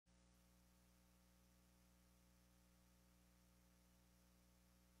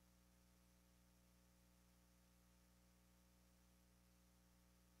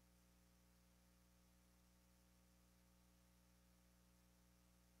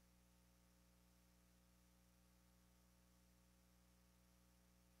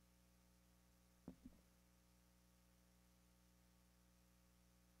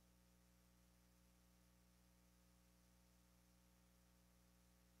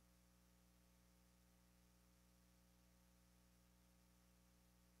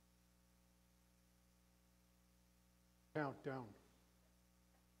Countdown.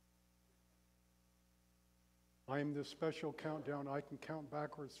 I'm the special countdown. I can count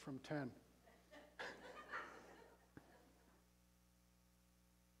backwards from 10.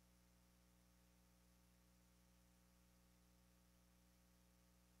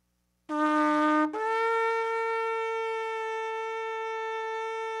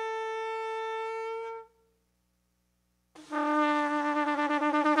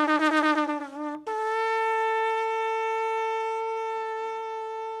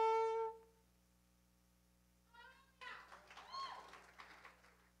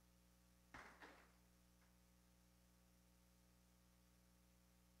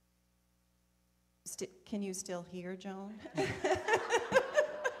 Can you still hear, Joan?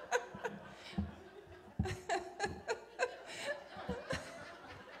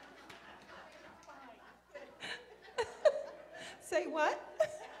 Say what?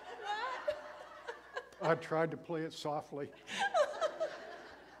 I tried to play it softly.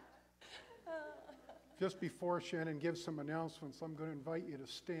 Just before Shannon gives some announcements, I'm going to invite you to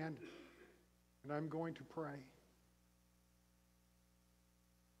stand, and I'm going to pray.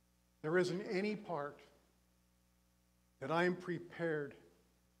 There isn't any part that I am prepared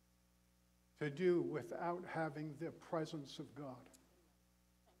to do without having the presence of God.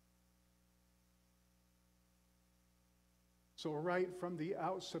 So right from the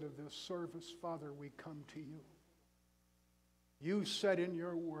outset of this service, Father, we come to you. You said in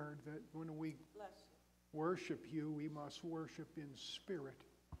your word that when we worship you, we must worship in spirit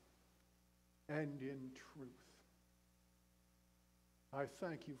and in truth. I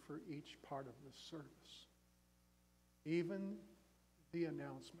thank you for each part of this service, even the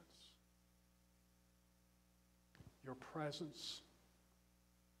announcements, your presence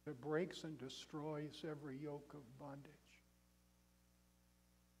that breaks and destroys every yoke of bondage,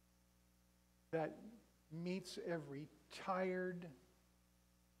 that meets every tired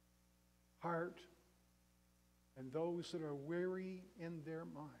heart and those that are weary in their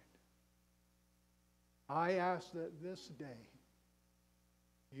mind. I ask that this day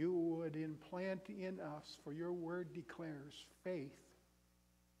you would implant in us, for your word declares faith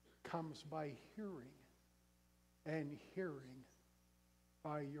comes by hearing, and hearing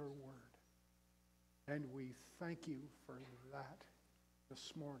by your word. And we thank you for that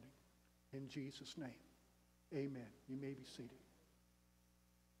this morning. In Jesus' name, amen. You may be seated.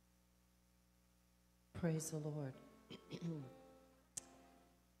 Praise the Lord.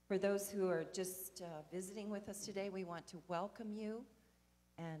 For those who are just visiting with us today, we want to welcome you.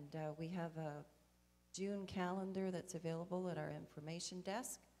 And we have a June calendar that's available at our information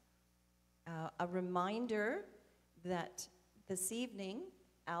desk. A reminder that this evening,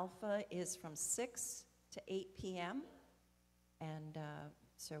 Alpha is from 6 to 8 p.m. And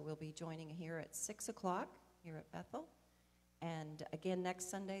so we'll be joining here at 6 o'clock here at Bethel. And again,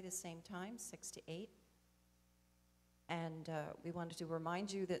 next Sunday, the same time, 6 to 8. And we wanted to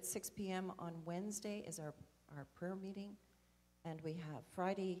remind you that 6 p.m. on Wednesday is our prayer meeting. And we have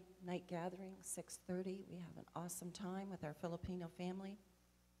Friday night gathering, 6:30. We have an awesome time with our Filipino family.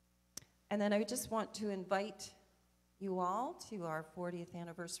 And then I just want to invite you all to our 40th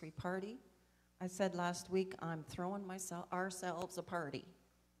anniversary party. I said last week, I'm throwing ourselves a party.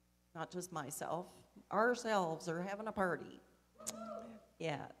 Not just myself. Ourselves are having a party.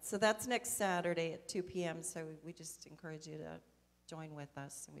 Yeah, so that's next Saturday at 2 p.m. So we just encourage you to join with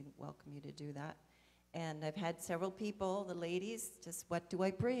us, and we welcome you to do that. And I've had several people, the ladies, just, what do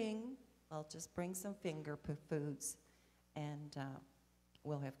I bring? I'll just bring some finger foods. And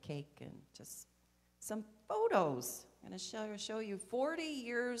we'll have cake and just some photos. I'm going to show you 40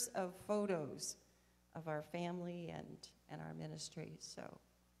 years of photos of our family and our ministry. So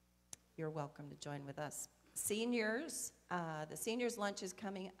you're welcome to join with us. Seniors, the seniors lunch is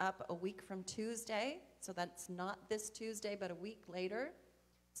coming up a week from Tuesday. So that's not this Tuesday, but a week later.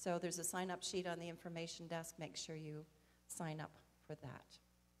 So there's a sign-up sheet on the information desk. Make sure you sign up for that.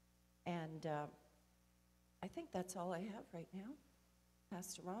 And I think that's all I have right now.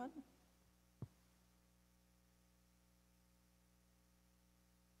 Pastor Ron?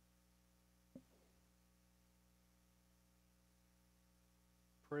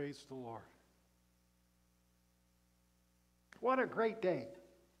 Praise the Lord. What a great day.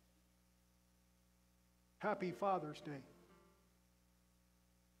 Happy Father's Day.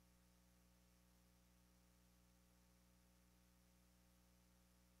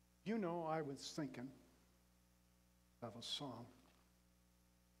 You know, I was thinking of a song.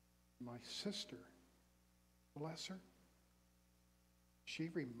 My sister, bless her, she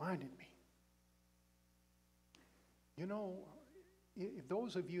reminded me. You know,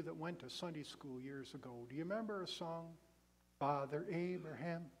 those of you that went to Sunday school years ago, do you remember a song? Father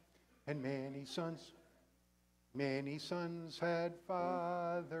Abraham and many sons. Many sons had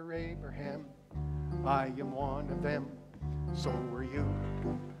Father Abraham. I am one of them, so are you.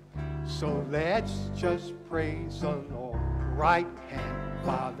 So let's just praise the Lord. Right hand,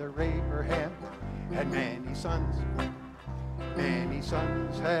 Father Abraham had many sons. Many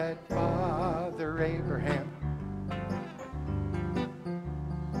sons had Father Abraham.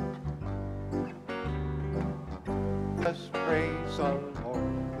 Just praise the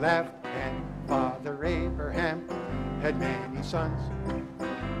Lord. Left hand, Father Abraham had many sons.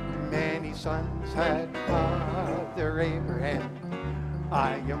 Many sons had Father Abraham.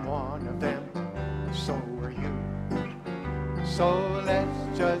 I am one of them, so are you. So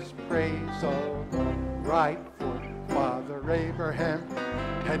let's just praise the Lord. Right foot, Father Abraham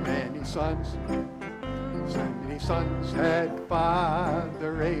had many sons. So many sons had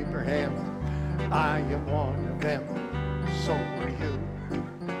Father Abraham. I am one of them, so are you.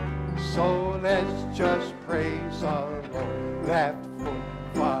 So let's just praise the Lord. Left foot,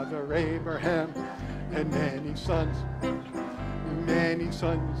 Father Abraham had many sons. Many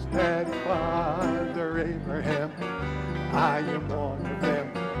sons had Father Abraham. I am one of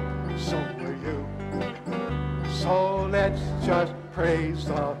them, so are you. So let's just praise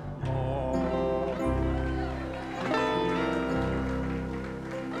the Lord.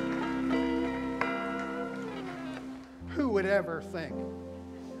 Who would ever think?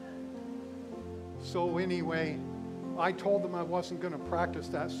 So anyway, I told them I wasn't going to practice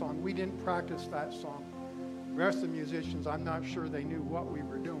that song. We didn't practice that song. The rest of the musicians, I'm not sure they knew what we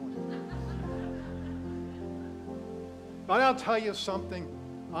were doing. But I'll tell you something.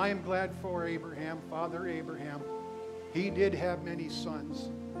 I am glad for Abraham, Father Abraham. He did have many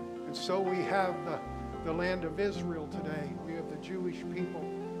sons. And so we have the land of Israel today. We have the Jewish people.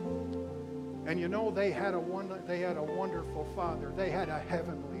 And you know, they had a wonderful father. They had a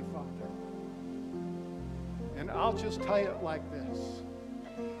heavenly father. And I'll just tell you it like this.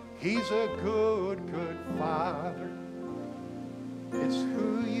 He's a good, good father. It's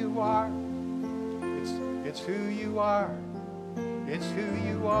who you are. It's who you are. It's who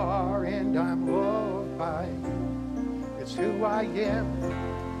you are, and I'm loved by you. It's who I am.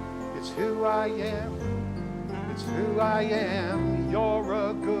 It's who I am. It's who I am. You're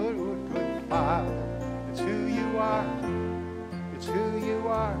a good, good father. It's who you are. It's who you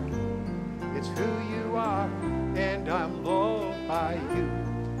are. It's who you are, and I'm loved by you.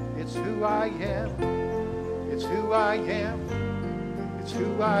 It's who I am. It's who I am. It's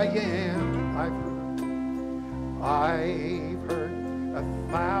who I am. I've heard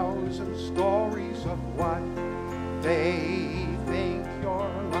 1,000 stories of what they think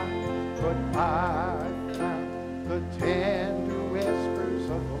you're like, but I've found the tender whispers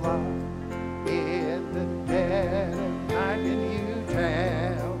of love in the dead of night, and you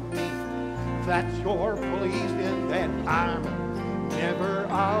tell me that you're pleased and that I'm never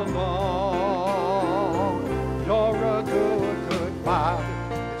alone. You're a good, good father.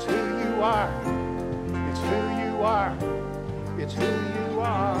 It's who you are. It's who you are. It's who you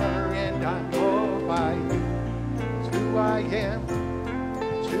are, and I'm loved by you. It's who I am.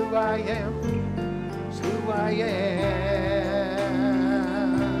 It's who I am. It's who I am.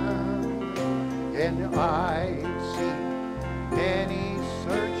 And I see many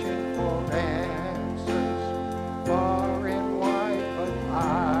searching for answers far and wide, but I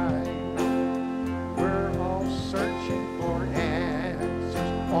know we're all searching for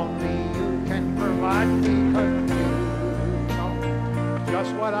answers. Only you can provide, because you know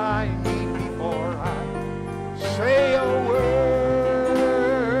just what I need before I say a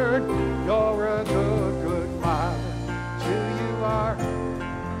word. You're a good, good father. It's who you are.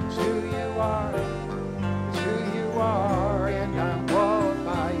 It's who you are. It's who you are, and I'm loved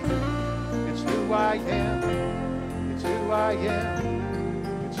by you. It's who I am. It's who I am.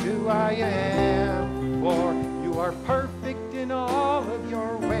 It's who I am. For you are perfect in all of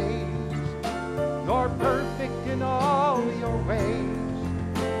your ways. You're perfect in all of your ways.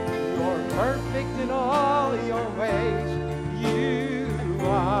 You're perfect in all of your ways. You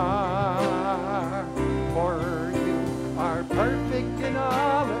are. For you are perfect in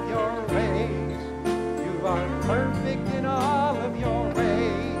all of your ways. You are perfect in all of your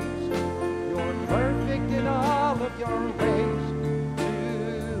ways. You're perfect in all of your ways.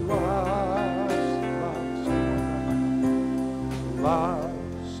 To us, love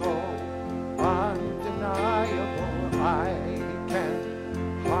so undeniable, I can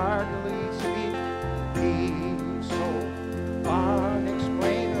hardly speak. He's so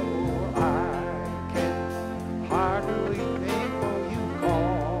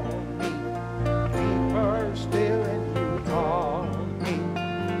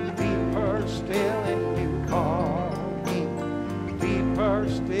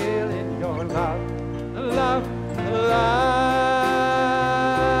still in your love, love, love.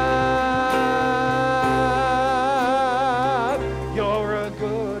 You're a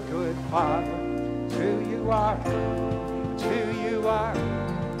good, good Father. It's who you are. It's who you are.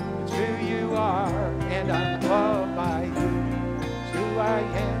 It's who you are. And I'm loved by you. It's who I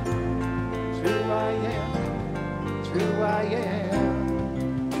am. It's who I am. It's who I am.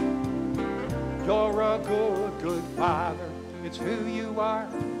 You're a good, good Father. It's who you are.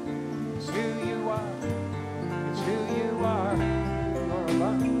 It's who you are. It's who you are. You're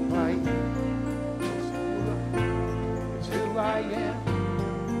loved by you. It's who I am.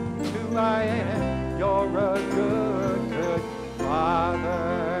 It's who I am. You're a good, good Father.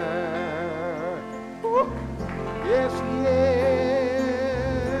 Woo. Yes, He is.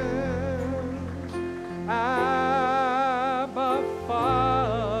 Abba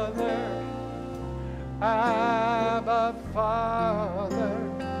Father. Abba Father.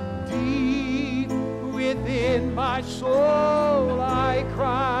 Deep within my soul I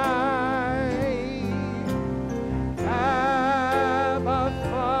cry. Abba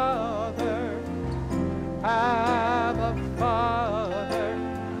Father. Abba Father.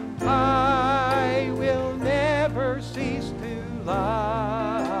 I will never cease to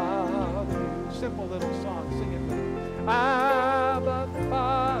love you. Simple little song, sing it with me. Abba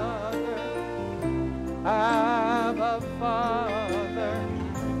Father. Abba Father.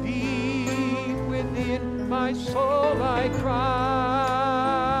 Deep within my soul I cry.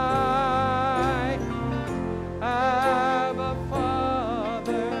 Abba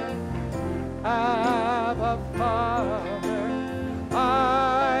Father. Abba Father.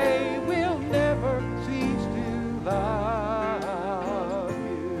 I will never cease to love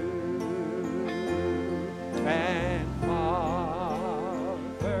you. And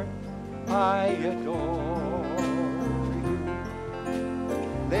Father, I adore you.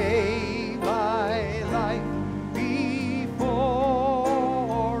 Lay my life before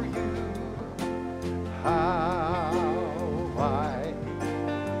you. How I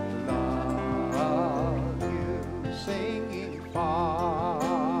love you. Singing,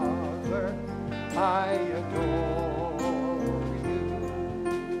 Father, I adore you.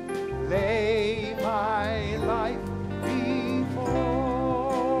 Lay my life before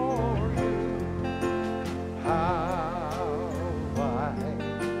you. How I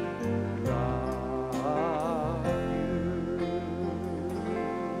love you.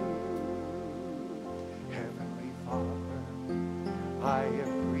 Heavenly Father, I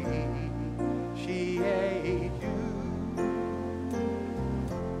appreciate you.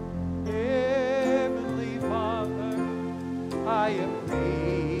 Heavenly Father, I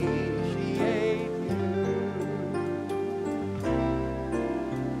appreciate you.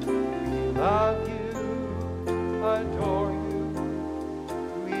 We love you, adore you.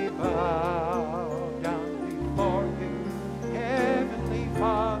 We bow down before you. Heavenly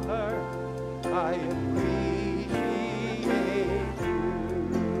Father, I appreciate you.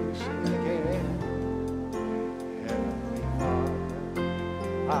 Sing again. Heavenly Father,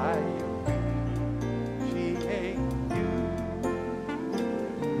 I appreciate you.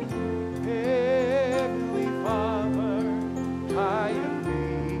 Heavenly Father, I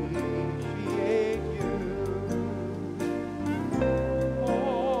appreciate you.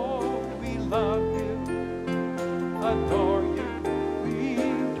 Oh, we love you, adore you. We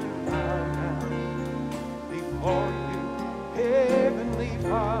bow down before you. Heavenly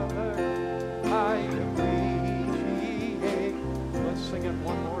Father, I appreciate. Let's sing it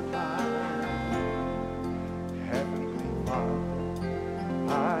one more time. Heavenly Father,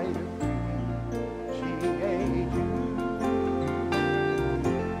 I appreciate you.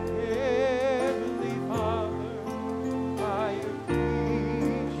 Heavenly Father, I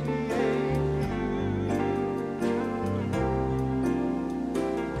appreciate you.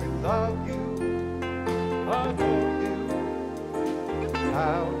 We love you, adore you,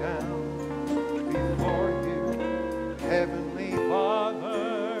 bow down before you. Heavenly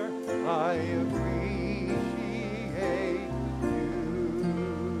Father, I appreciate you.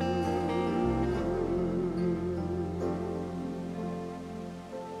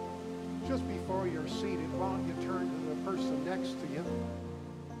 Just before you're seated, why don't you turn to the person next to you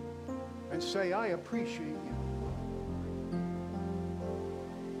and say, I appreciate you.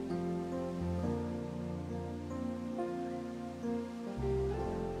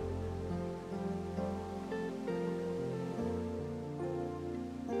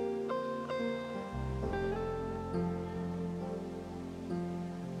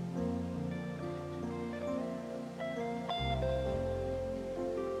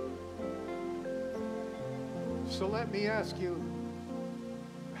 So let me ask you,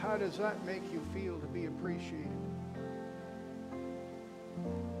 How does that make you feel to be appreciated?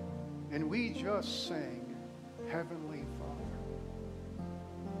 And we just sang, Heavenly Father.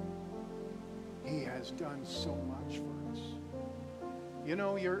 He has done so much for us. You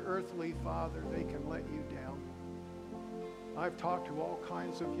know, your earthly father, they can let you down. I've talked to all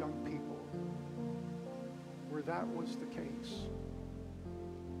kinds of young people where that was the case.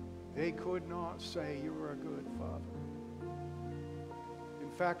 They could not say you were a good father. In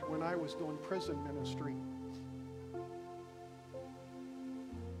fact, when I was doing prison ministry,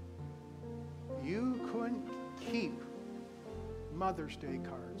 you couldn't keep Mother's Day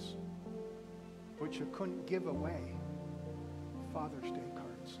cards, but you couldn't give away Father's Day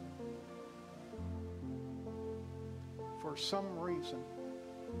cards. For some reason,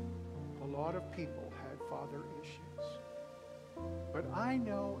 a lot of people had father issues. But I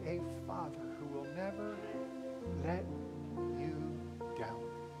know a father who will never let you down.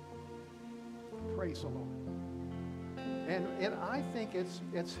 Praise the Lord. And I think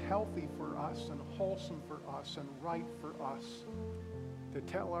it's healthy for us and wholesome for us and right for us to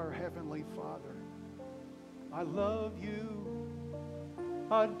tell our Heavenly Father, I love you,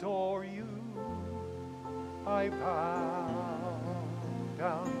 adore you, I bow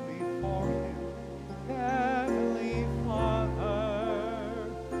down before you, Heavenly Father,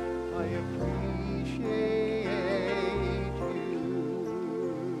 I appreciate you.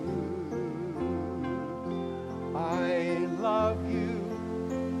 I love you,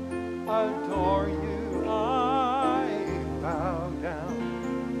 adore you, I bow down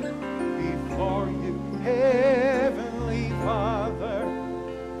before you, Heavenly Father,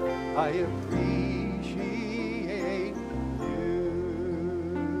 I appreciate you.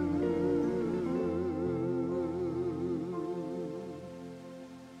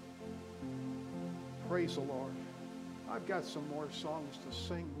 Praise the Lord. I've got some more songs to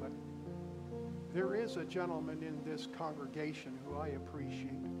sing, but there is a gentleman in this congregation who I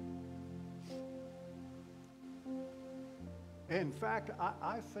appreciate. In fact,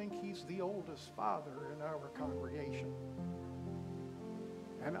 I think he's the oldest father in our congregation.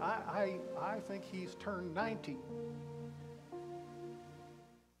 And I think he's turned 90.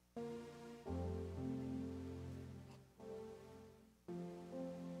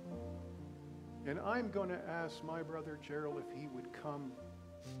 And I'm going to ask my brother Gerald if he would come.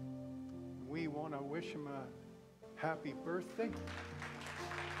 We want to wish him a happy birthday.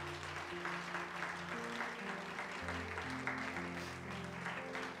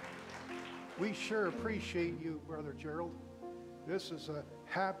 We sure appreciate you, Brother Gerald. This is a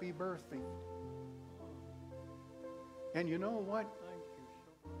happy birthday. And you know what? Thank you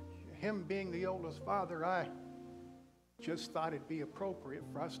so much. Him being the oldest father, I just thought it'd be appropriate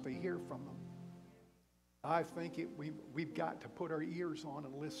for us to hear from him. I think we've got to put our ears on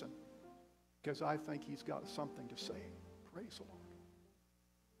and listen, because I think he's got something to say. Praise the Lord.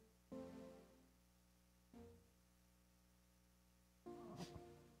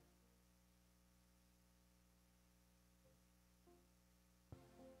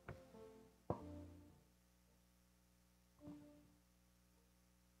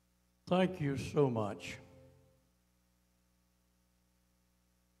 Thank you so much.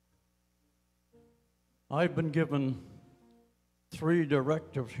 I've been given 3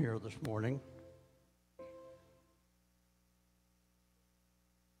 directives here this morning.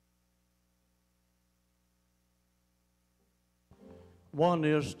 One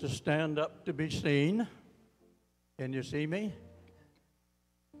is to stand up to be seen. Can you see me?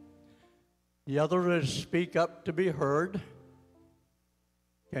 The other is speak up to be heard.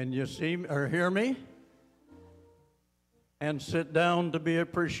 Can you see me or hear me? And sit down to be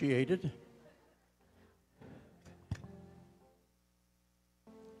appreciated.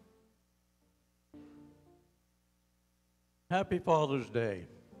 Happy Father's Day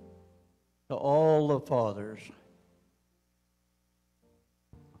to all the fathers.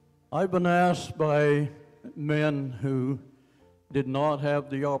 I've been asked by men who did not have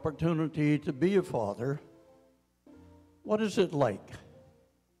the opportunity to be a father, what is it like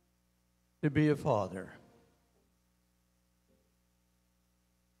to be a father?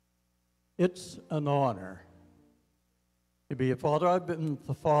 It's an honor to be a father. I've been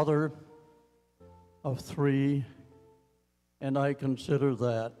the father of 3, and I consider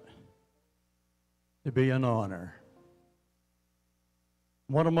that to be an honor.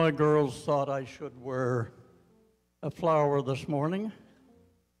 One of my girls thought I should wear a flower this morning.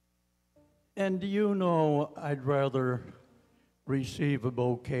 And do you know I'd rather receive a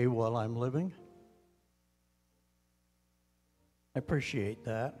bouquet while I'm living? I appreciate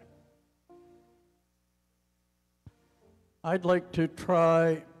that. I'd like to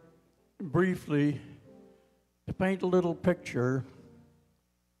try briefly to paint a little picture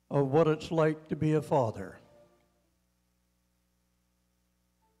of what it's like to be a father.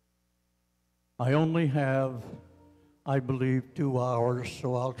 I only have, I believe, 2 hours,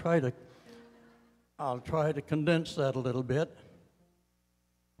 so I'll try to condense that a little bit.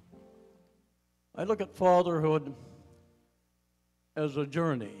 I look at fatherhood as a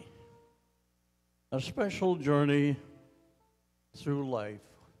journey, a special journey through life,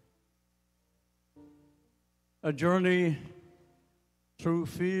 a journey through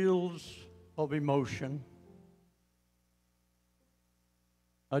fields of emotion,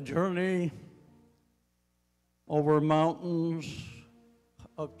 a journey over mountains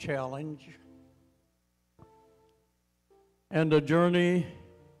of challenge, and a journey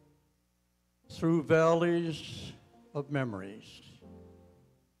through valleys of memories.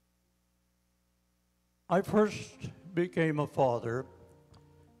 I first became a father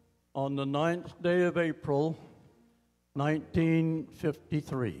on the 9th day of April,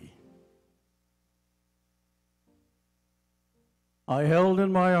 1953. I held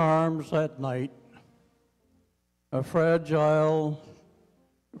in my arms that night a fragile,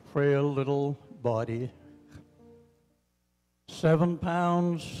 frail little body, 7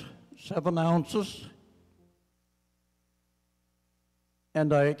 pounds, 7 ounces,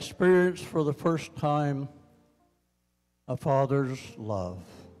 and I experienced for the first time a father's love,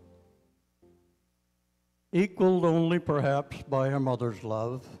 equaled only perhaps by a mother's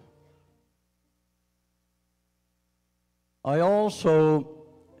love. I also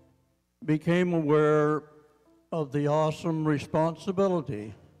became aware of the awesome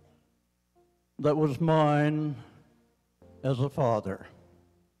responsibility that was mine as a father.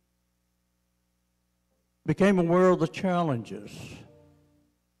 Became aware of the challenges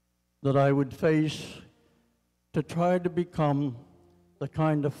that I would face to try to become the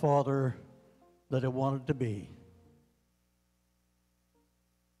kind of father that I wanted to be.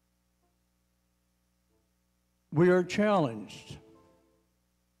 We are challenged.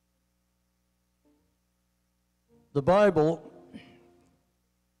 The Bible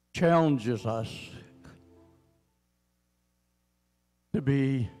challenges us to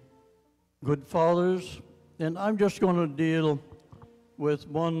be good fathers, and I'm just going to deal with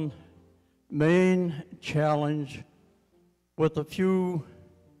one main challenge with a few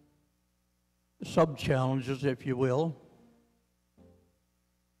sub-challenges, if you will.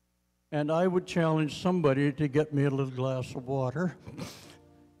 And I would challenge somebody to get me a little glass of water.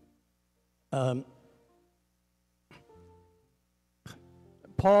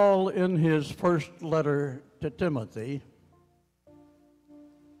 Paul, in his first letter to Timothy,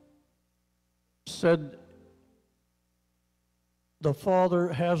 said the father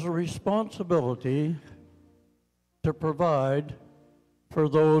has a responsibility to provide for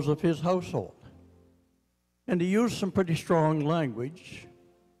those of his household. And he used some pretty strong language.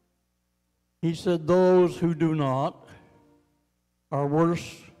 He said, those who do not are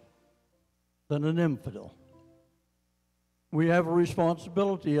worse than an infidel. We have a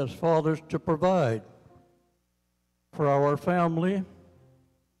responsibility as fathers to provide for our family.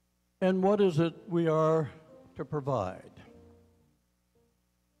 And what is it we are to provide?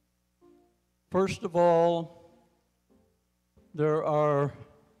 First of all, there are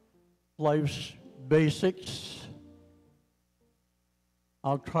life's basics.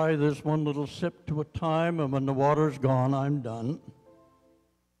 I'll try this one little sip to a time, and when the water's gone, I'm done.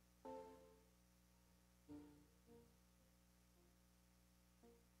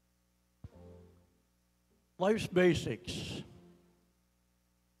 Life's basics: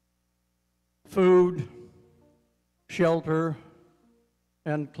 food, shelter,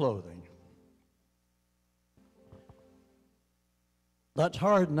 and clothing. That's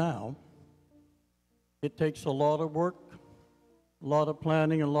hard now. It takes a lot of work, a lot of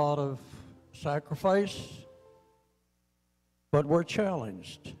planning, a lot of sacrifice, but we're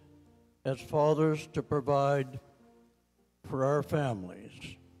challenged as fathers to provide for our families.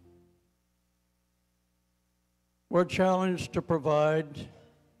 We're challenged to provide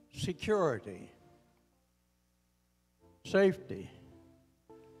security, safety,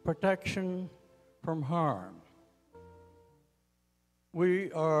 protection from harm.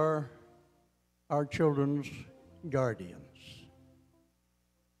 We are our children's guardians.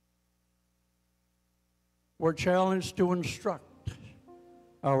 We're challenged to instruct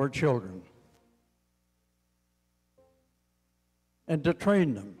our children and to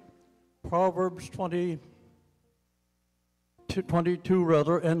train them. Proverbs 22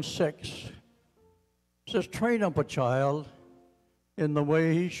 and 6 says, train up a child in the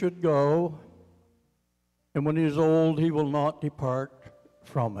way he should go, and when he is old, he will not depart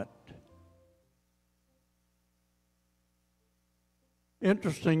from it.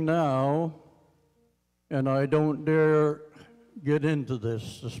 Interesting now, and I don't dare get into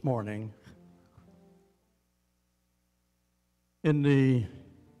this morning. In the,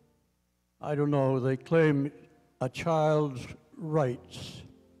 I don't know, they claim a child's rights,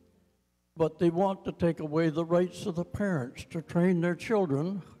 but they want to take away the rights of the parents to train their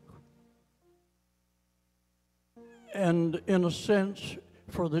children, and in a sense,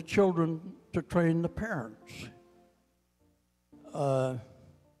 for the children to train the parents.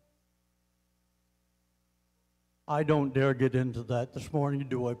 I don't dare get into that this morning,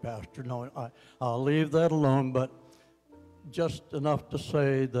 do I, Pastor? No, I'll leave that alone, but just enough to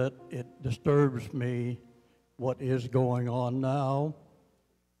say that it disturbs me what is going on now.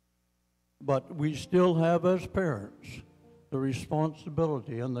 But we still have, as parents, the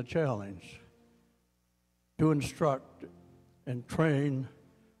responsibility and the challenge to instruct and train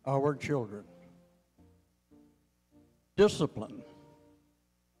our children. Discipline.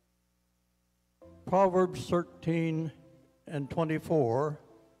 Proverbs 13 and 24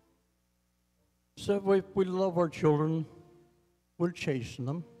 said if we love our children, we'll chasten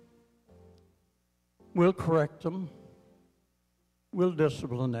them, we'll correct them, we'll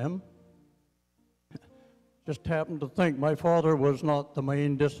discipline them. Just happened to think my father was not the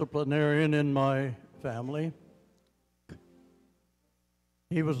main disciplinarian in my family.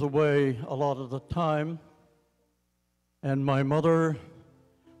 He was away a lot of the time, and my mother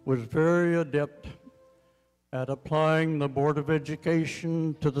was very adept at applying the Board of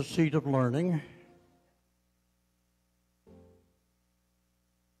Education to the seat of learning.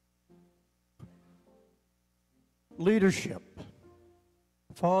 Leadership.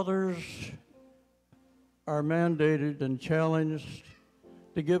 Fathers are mandated and challenged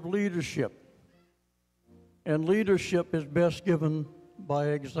to give leadership, and leadership is best given by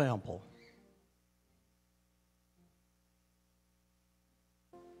example.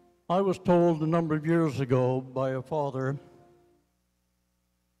 I was told a number of years ago by a father,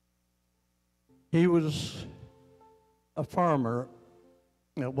 he was a farmer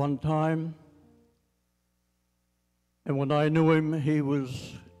at one time, and when I knew him, he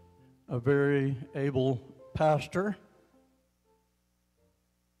was a very able pastor.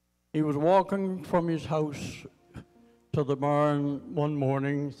 He was walking from his house to the barn one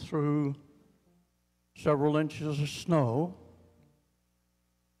morning through several inches of snow.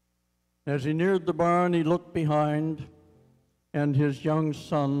 As he neared the barn, he looked behind, and his young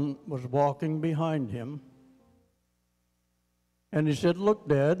son was walking behind him. And he said, "Look,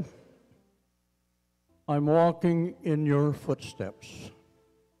 Dad, I'm walking in your footsteps."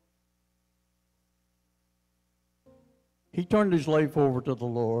 He turned his life over to the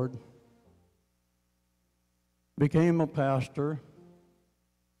Lord, became a pastor.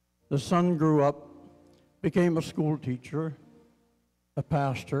 The son grew up, became a school teacher, a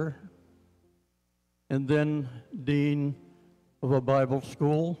pastor, and then dean of a Bible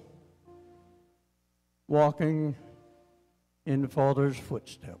school, walking in Father's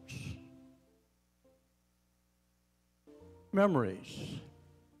footsteps. Memories.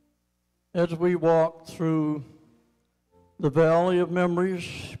 As we walk through the valley of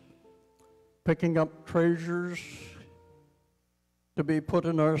memories, picking up treasures to be put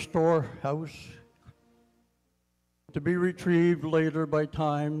in our storehouse, to be retrieved later by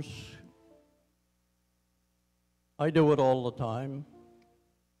times. I do it all the time.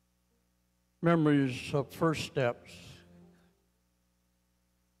 Memories of first steps,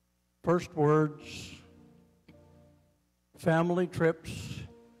 first words, family trips.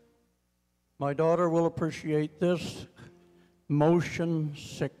 My daughter will appreciate this. Motion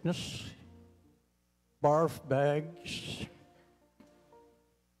sickness, barf bags,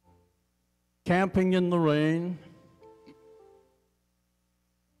 camping in the rain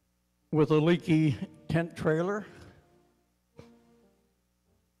with a leaky tent trailer,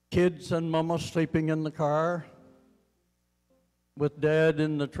 kids and mama sleeping in the car, with dad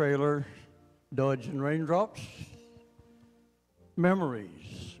in the trailer dodging raindrops.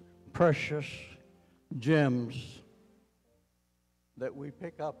 Memories, precious gems that we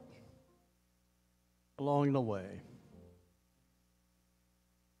pick up along the way.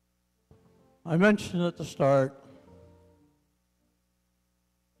 I mentioned at the start,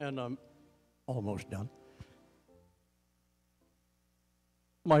 and I'm almost done,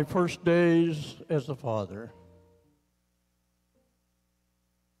 my first days as a father.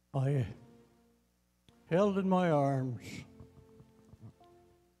 I held in my arms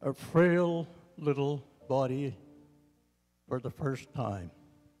a frail little body for the first time.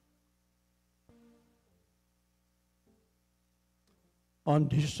 On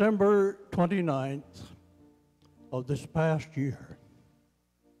December 29th of this past year,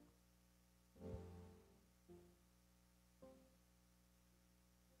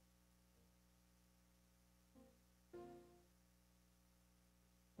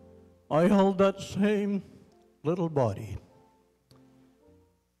 I held that same little body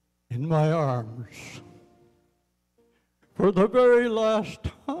in my arms for the very last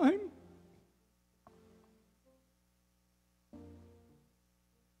time.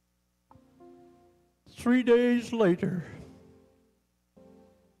 Three days later,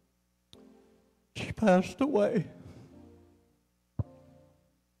 she passed away.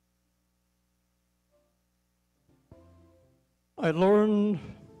 I learned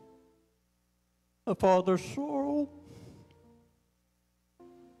a father's sorrow,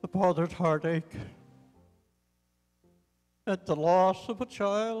 a father's heartache at the loss of a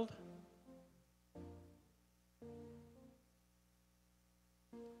child.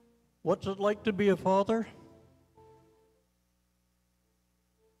 What's it like to be a father?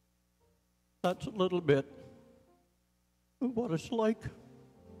 That's a little bit of what it's like.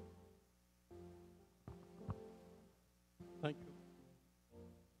 Thank you.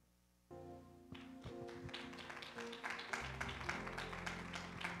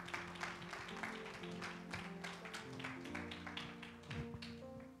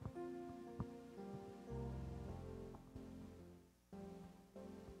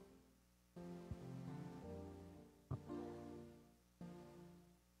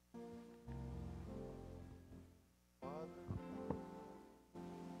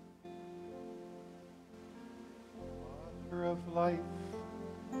 Father of life,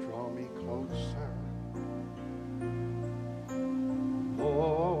 draw me closer.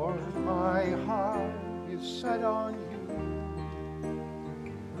 Lord, my heart is set on you.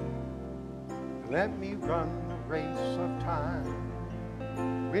 Let me run the race of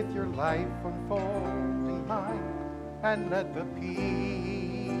time with your life unfolding mine, and let the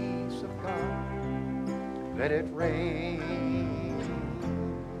peace of God, let it reign.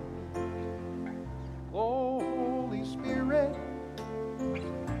 Holy Spirit,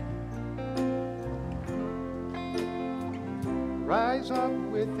 rise up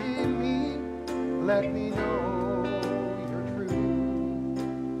within me, let me know you're true.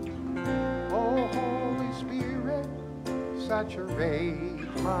 Oh, Holy Spirit, saturate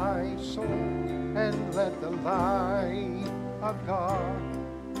my soul, and let the light of God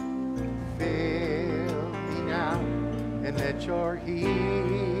fill me now, and let your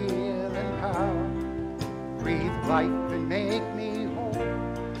healing power breathe life and make me whole,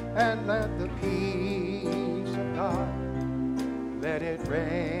 and let the peace of God, let it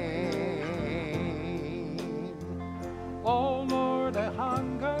reign. Oh Lord, I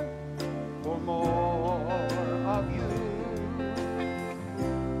hunger for more of you.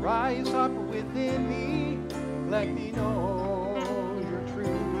 Rise up within me, let me know you're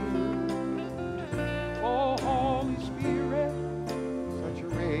true. Oh Holy Spirit,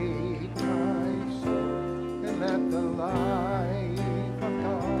 saturate my soul, and let the life of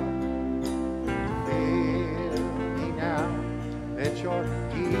God fill me now. Let your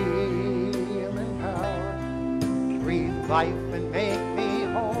healing power breathe life and make me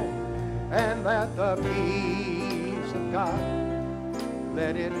whole, and let the peace of God,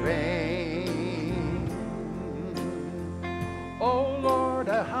 let it reign. Oh Lord,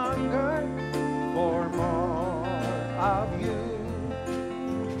 I hunger for more of you.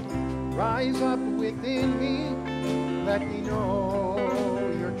 Rise up within me, let me know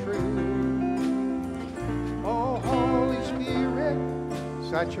you're true. Oh Holy Spirit,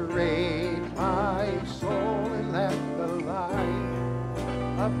 saturate my soul, and let the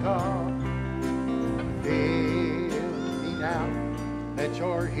light of God fill me now. Let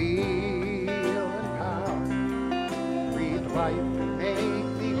your healing power breathe life and make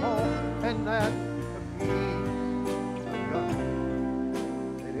me whole, and let the peace of God,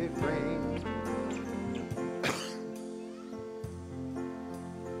 let it reign.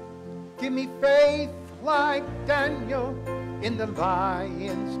 Give me faith like Daniel in the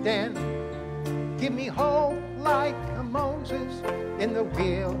lion's den. Give me hope like Moses in the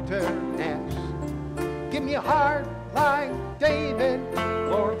wilderness. Give me a heart like David,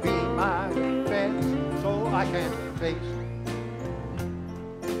 Lord, be my defense, so I can face.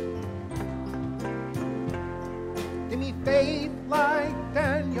 Give me faith like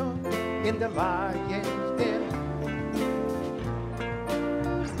Daniel in the lion's den.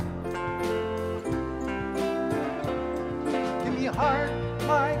 Give me a heart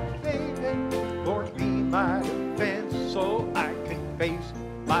like David, Lord, be my defense, so I can face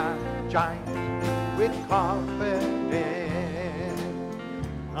my giants with confidence.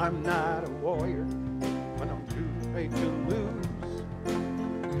 I'm not a warrior when I'm too afraid to lose.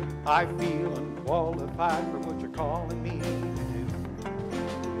 I feel unqualified for what you're calling me to do.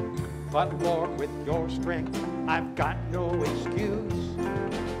 But Lord, with your strength, I've got no excuse,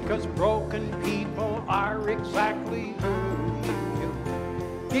 'cause broken people are exactly who you.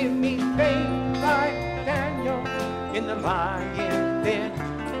 Give me faith like Daniel in the lion's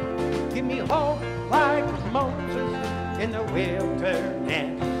den. Give me hope like Moses in the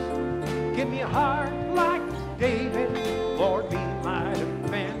wilderness. Give me a heart like David, Lord, be my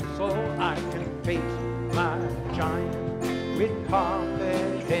defense, so I can face my giant with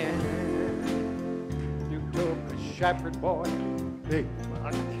confidence. You took a shepherd boy, big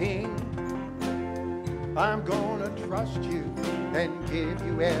a king. I'm gonna trust you and give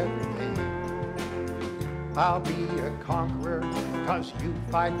you everything. I'll be a conqueror 'cause you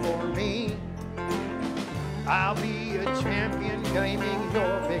fight for me. I'll be a champion claiming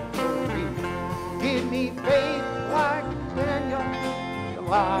your victory. Give me faith like Daniel, the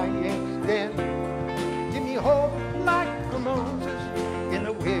lion's den. Give me hope like Moses in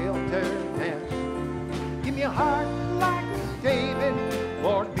the wilderness. Give me a heart like David,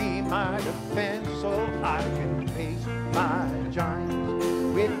 Lord, be my defense, so I can face my giants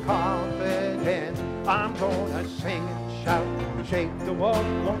with confidence. I'm gonna sing and shout, shake the wall,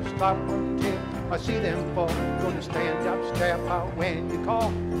 won't stop until I see them fall. Gonna stand up, step out when you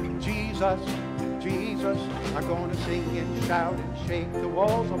call Jesus, Jesus. I'm gonna sing and shout and shake the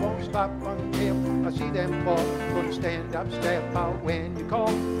walls. I won't stop until I see them fall. Gonna stand up, step out when you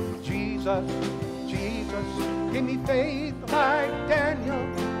call Jesus, Jesus. Give me faith like Daniel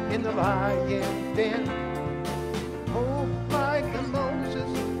in the lion's den. Hope like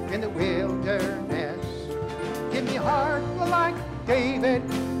Moses in the wilderness. Give me heart like David,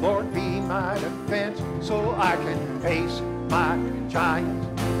 Lord, be my defense, so I can face my giants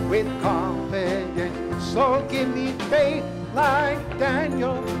with confidence. So give me faith like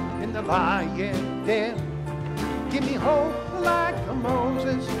Daniel in the lion's den. Give me hope like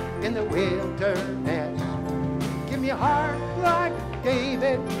Moses in the wilderness. Give me a heart like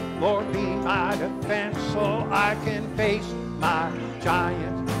David, Lord, be my defense, so I can face my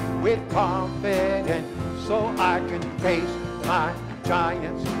giants with confidence. So I can face my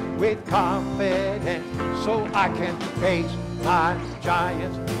giants with confidence. So I can face my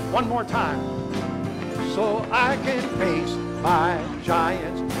giants. One more time. So I can face my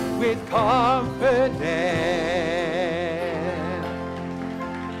giants with confidence.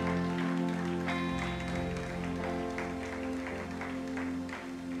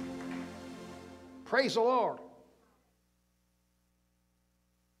 Praise the Lord.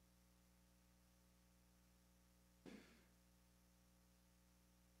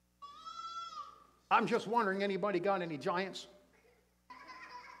 I'm just wondering, anybody got any giants?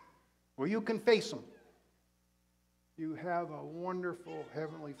 Well, you can face them. You have a wonderful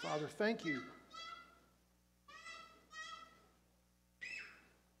Heavenly Father. Thank you.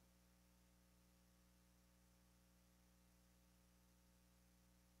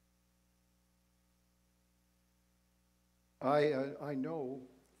 I know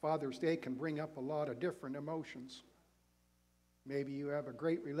Father's Day can bring up a lot of different emotions. Maybe you have a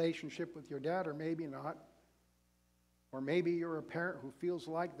great relationship with your dad, or maybe not. Or maybe you're a parent who feels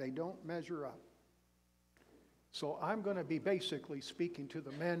like they don't measure up. So I'm going to be basically speaking to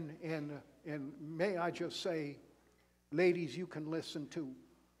the men, and may I just say, ladies, you can listen too.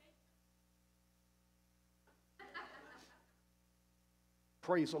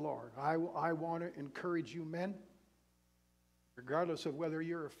 Praise the Lord. I want to encourage you men, regardless of whether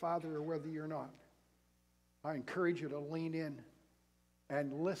you're a father or whether you're not. I encourage you to lean in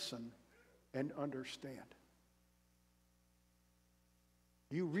and listen and understand.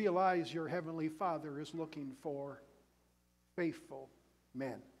 You realize your Heavenly Father is looking for faithful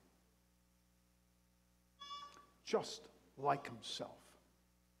men, just like Himself.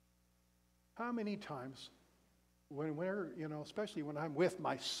 How many times, when we're, especially when I'm with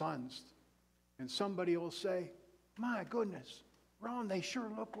my sons, and somebody will say, "My goodness, Ron, they sure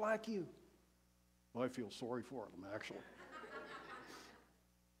look like you." Well, I feel sorry for them, actually.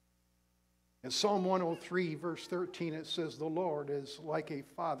 In Psalm 103, verse 13, it says, "The Lord is like a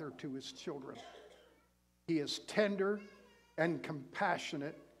father to his children. He is tender and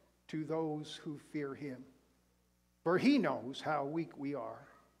compassionate to those who fear Him. For He knows how weak we are,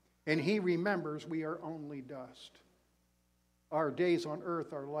 and He remembers we are only dust. Our days on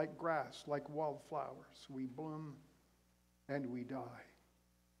earth are like grass, like wildflowers. We bloom and we die.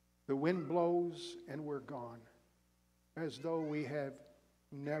 The wind blows and we're gone, as though we have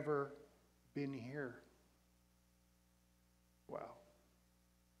never been here." Wow.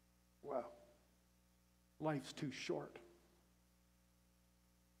 Wow. Life's too short.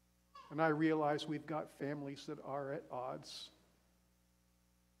 And I realize we've got families that are at odds.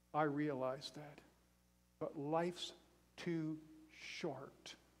 I realize that. But life's too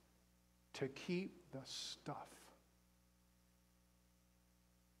short to keep the stuff.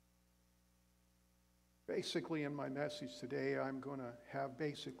 Basically, in my message today, I'm going to have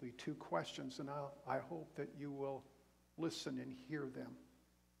basically two questions, and I hope that you will listen and hear them.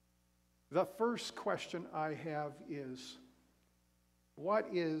 The first question I have is, what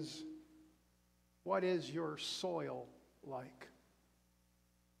is your soil like?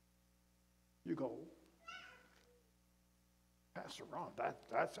 You go, Pastor Ron,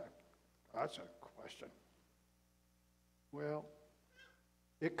 that's a question. Well,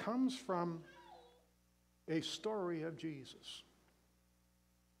 it comes from a story of Jesus.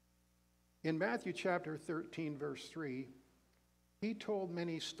 In Matthew chapter 13, verse 3, he told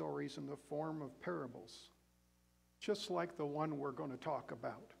many stories in the form of parables, just like the one we're going to talk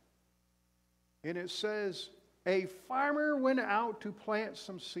about. And it says, a farmer went out to plant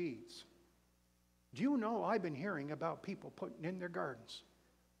some seeds. Do you know I've been hearing about people putting in their gardens?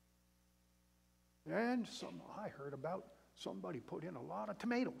 And I heard about somebody put in a lot of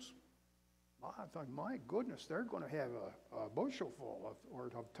tomatoes. I thought, my goodness, they're going to have a bushel full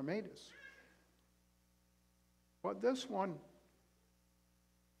of tomatoes. But this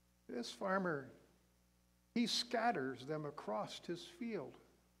farmer, he scatters them across his field.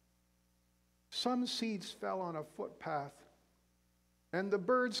 Some seeds fell on a footpath, and the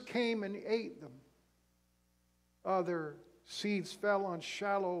birds came and ate them. Other seeds fell on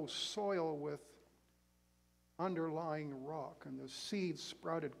shallow soil with underlying rock, and the seeds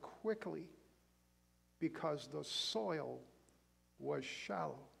sprouted quickly because the soil was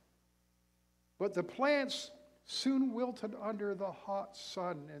shallow. But the plants soon wilted under the hot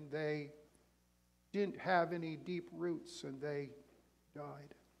sun, and they didn't have any deep roots, and they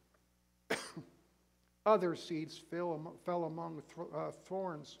died. Other seeds fell among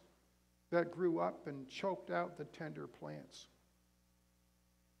thorns that grew up and choked out the tender plants.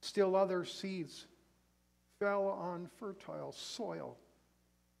 Still other seeds fell on fertile soil,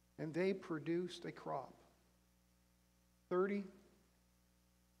 and they produced a crop. 30,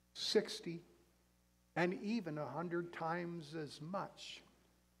 60, and even 100 times as much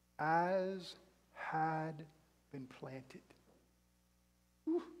as had been planted.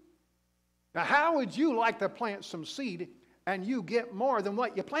 Whew. Now, how would you like to plant some seed and you get more than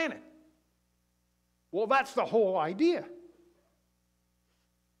what you planted? Well, that's the whole idea.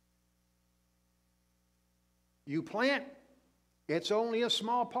 You plant, it's only a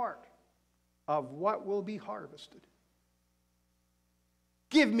small part of what will be harvested.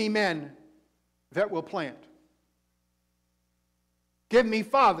 Give me men that will plant. Give me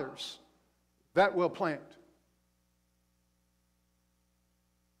fathers that will plant.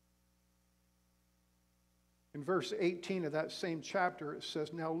 In verse 18 of that same chapter, it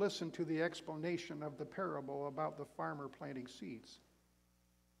says, now listen to the explanation of the parable about the farmer planting seeds.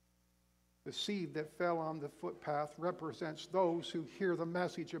 The seed that fell on the footpath represents those who hear the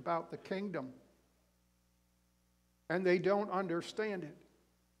message about the kingdom, and they don't understand it.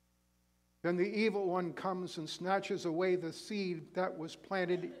 Then the evil one comes and snatches away the seed that was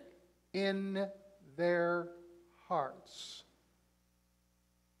planted in their hearts.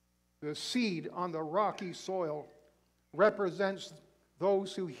 The seed on the rocky soil represents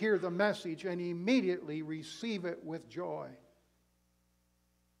those who hear the message and immediately receive it with joy.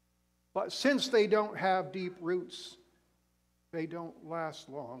 But since they don't have deep roots, they don't last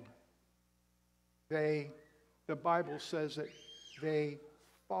long. The Bible says that they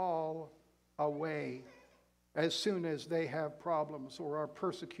fall away as soon as they have problems or are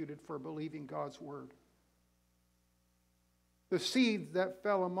persecuted for believing God's word. The seeds that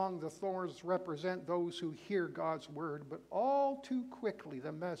fell among the thorns represent those who hear God's word, but all too quickly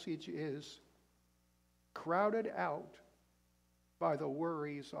the message is crowded out by the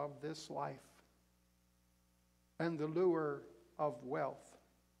worries of this life and the lure of wealth,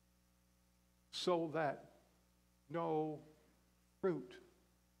 so that no fruit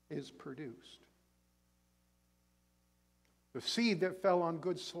is produced. The seed that fell on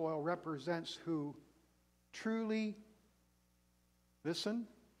good soil represents who truly listen,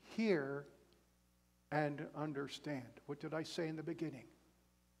 hear, and understand. What did I say in the beginning?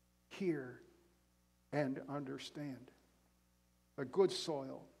 Hear and understand. The good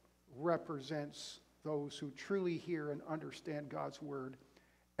soil represents those who truly hear and understand God's word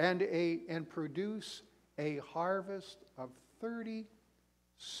and produce a harvest of 30,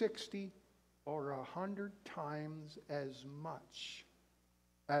 60, or 100 times as much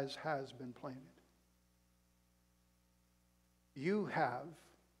as has been planted. You have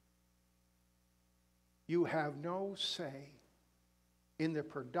no say in the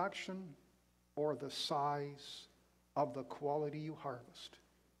production or the size of the quality you harvest.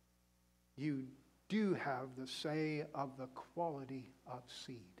 you do have the say of the quality of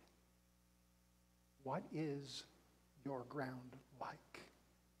seed. What is your ground like?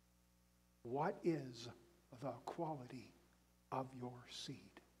 What is the quality of your seed?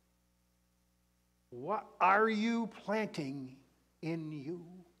 What are you planting in you?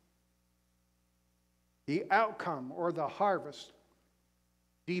 The outcome or the harvest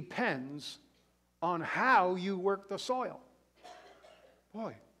depends on how you work the soil.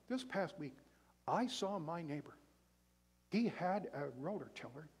 Boy, this past week, I saw my neighbor. He had a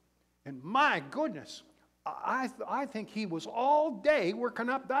rototiller, and my goodness, I think he was all day working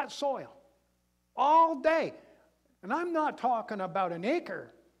up that soil. All day. And I'm not talking about an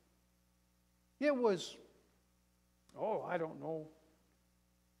acre. It was, I don't know,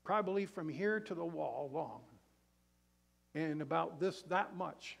 probably from here to the wall long. And about that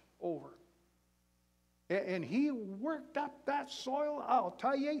much over. And he worked up that soil. I'll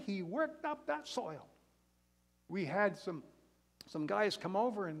tell you, he worked up that soil. We had some guys come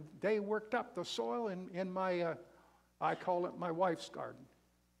over, and they worked up the soil in my, I call it my wife's garden.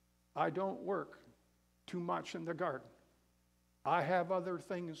 I don't work too much in the garden. I have other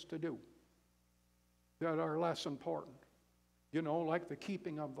things to do that are less important, like the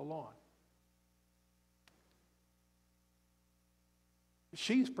keeping of the lawn.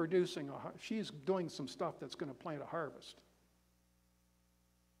 She's doing some stuff that's going to plant a harvest.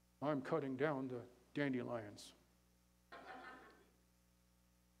 I'm cutting down the dandelions.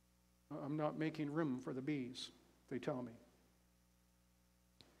 I'm not making room for the bees, they tell me.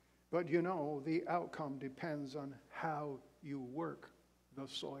 But the outcome depends on how you work the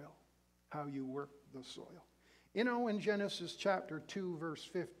soil. How you work the soil. In Genesis chapter 2, verse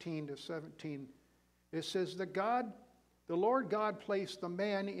 15 to 17, it says that the Lord God placed the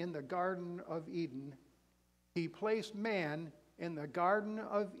man in the Garden of Eden. He placed man in the Garden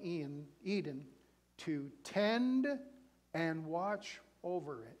of Eden to tend and watch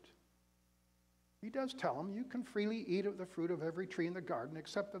over it. He does tell him, you can freely eat of the fruit of every tree in the garden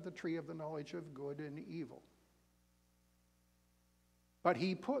except of the tree of the knowledge of good and evil. But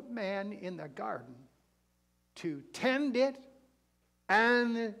he put man in the garden to tend it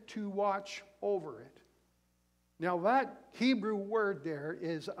and to watch over it. Now that Hebrew word there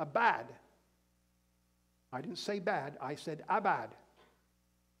is abad. I didn't say bad, I said abad.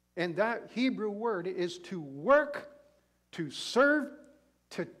 And that Hebrew word is to work, to serve,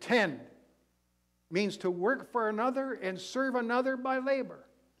 to tend. Means to work for another and serve another by labor.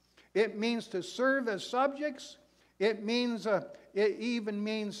 It means to serve as subjects. It even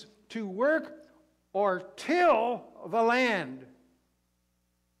means to work or till the land.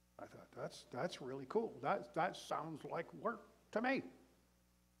 I thought that's really cool. That sounds like work to me.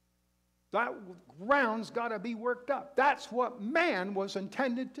 That ground's got to be worked up. That's what man was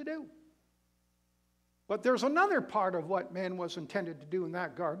intended to do. But there's another part of what man was intended to do in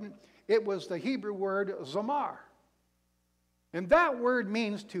that garden. It was the Hebrew word zamar. And that word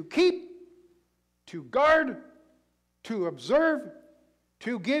means to keep, to guard, to observe,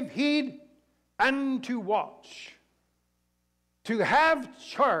 to give heed, and to watch. To have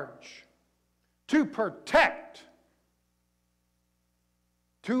charge, to protect,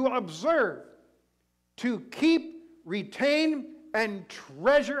 to observe, to keep, retain, and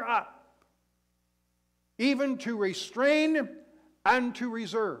treasure up, even to restrain and to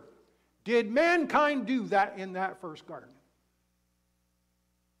reserve. Did mankind do that in that first garden?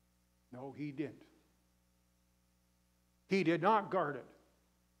 No, he didn't. He did not guard it.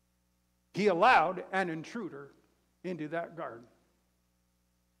 He allowed an intruder into that garden.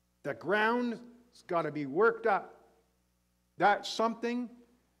 The ground's got to be worked up. That's something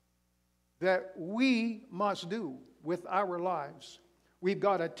that we must do with our lives. We've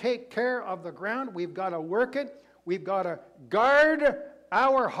got to take care of the ground. We've got to work it. We've got to guard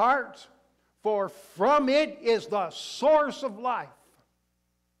our heart, for from it is the source of life.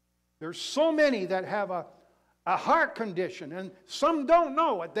 There's so many that have a heart condition, and some don't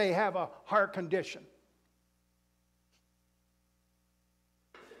know it. They have a heart condition.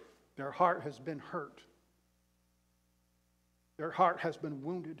 Their heart has been hurt. Their heart has been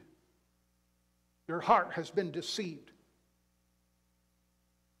wounded. Their heart has been deceived.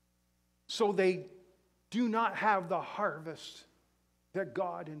 So they do not have the harvest that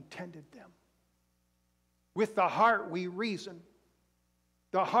God intended them. With the heart we reason.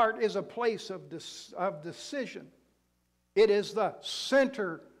 The heart is a place of decision. It is the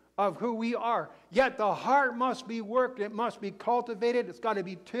center of who we are. Yet the heart must be worked. It must be cultivated. It's got to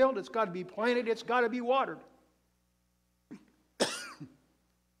be tilled. It's got to be planted. It's got to be watered.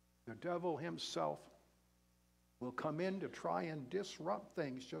 The devil himself will come in to try and disrupt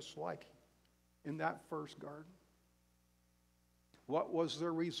things just like in that first garden? What was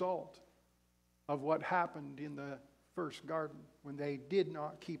the result of what happened in the first garden when they did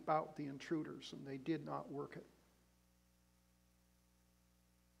not keep out the intruders and they did not work it?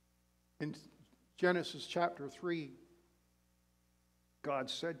 In Genesis chapter 3, God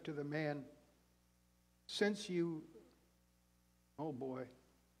said to the man, since you, oh boy,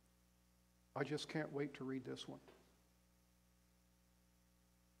 I just can't wait to read this one.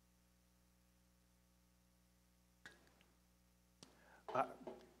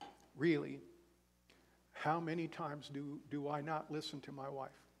 Really, how many times do I not listen to my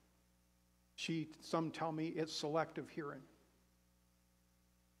wife? Some tell me it's selective hearing.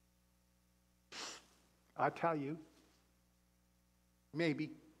 I tell you,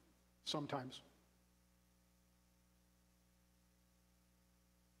 maybe, sometimes.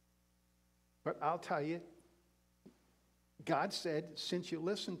 But I'll tell you, God said, since you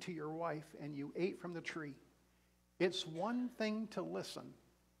listened to your wife and you ate from the tree, it's one thing to listen,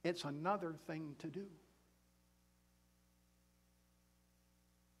 it's another thing to do.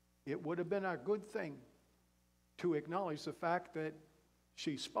 It would have been a good thing to acknowledge the fact that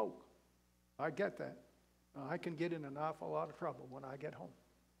she spoke. I get that. I can get in an awful lot of trouble when I get home.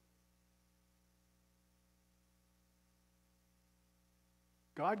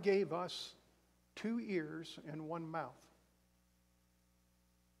 God gave us 2 ears and 1 mouth.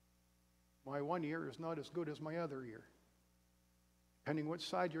 My one ear is not as good as my other ear. Depending which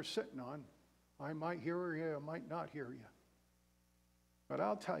side you're sitting on, I might hear you, I might not hear you. But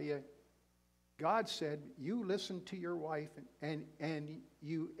I'll tell you, God said, you listened to your wife and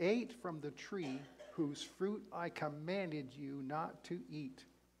you ate from the tree whose fruit I commanded you not to eat.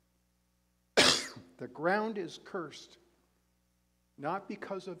 The ground is cursed, not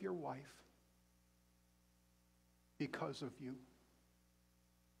because of your wife, because of you.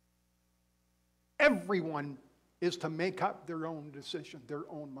 Everyone is to make up their own decision, their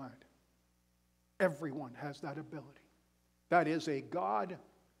own mind. Everyone has that ability. That is a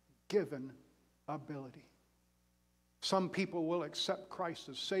God-given ability. Some people will accept Christ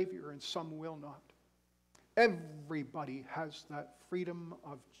as Savior and some will not. Everybody has that freedom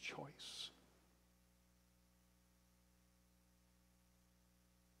of choice.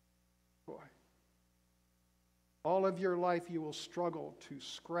 Boy, all of your life you will struggle to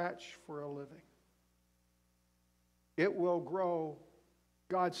scratch for a living. It will grow,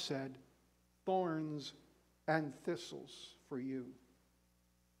 God said, thorns and thistles for you.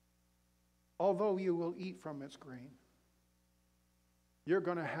 Although you will eat from its grain, you're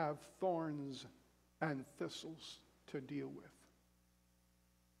going to have thorns and thistles to deal with.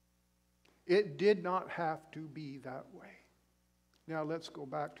 It did not have to be that way. Now let's go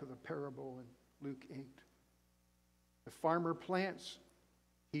back to the parable in Luke 8. The farmer plants,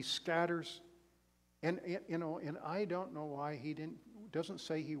 he scatters, and I don't know why he doesn't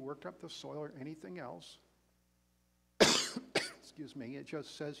say he worked up the soil or anything else. Excuse me, it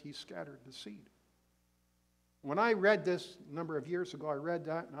just says he scattered the seed. When I read this a number of years ago, I read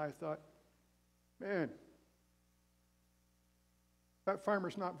that and I thought, man, that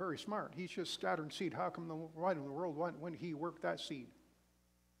farmer's not very smart. He's just scattering seed. How come why in the world when he worked that seed?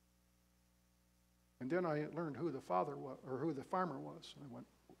 And then I learned who the father was, or who the farmer was. I went,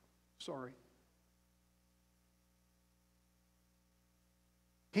 sorry.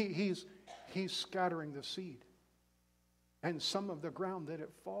 He's scattering the seed. And some of the ground that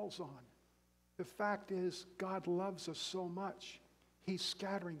it falls on. The fact is, God loves us so much. He's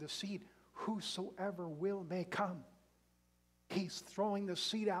scattering the seed. Whosoever will may come. He's throwing the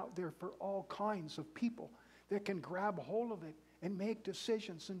seed out there for all kinds of people that can grab hold of it and make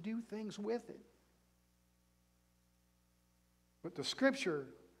decisions and do things with it. But the scripture,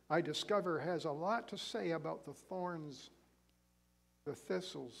 I discover, has a lot to say about the thorns, the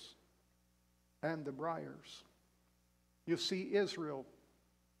thistles, and the briars. You see, Israel,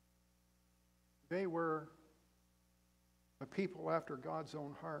 they were a people after God's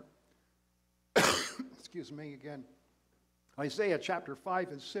own heart. Excuse me again. Isaiah chapter 5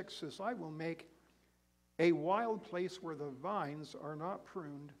 and 6 says, I will make a wild place where the vines are not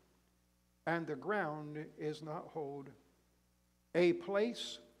pruned and the ground is not hoed, a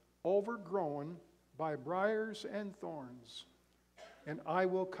place overgrown by briars and thorns, and I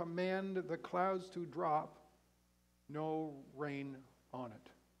will command the clouds to drop, no rain on it.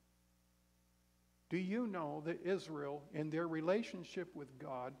 Do you know that Israel, in their relationship with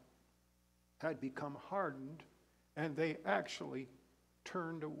God, had become hardened, and they actually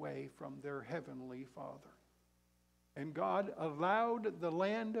turned away from their heavenly Father? And God allowed the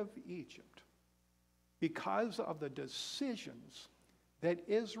land of Egypt, because of the decisions that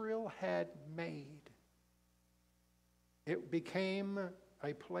Israel had made, it became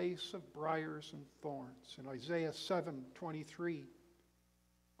a place of briars and thorns. In Isaiah 7:23,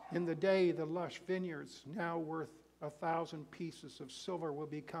 in the day the lush vineyards, now worth 1,000 pieces of silver, will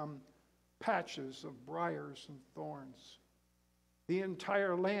become patches of briars and thorns. The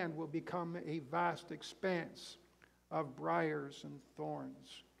entire land will become a vast expanse of briars and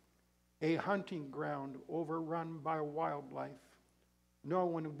thorns, a hunting ground overrun by wildlife. No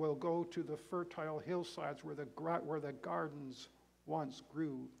one will go to the fertile hillsides where the gardens once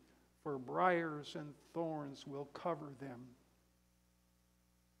grew, for briars and thorns will cover them.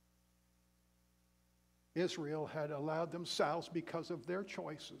 Israel had allowed themselves, because of their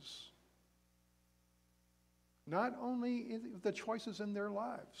choices, not only the choices in their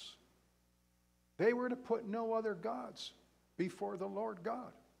lives, they were to put no other gods before the Lord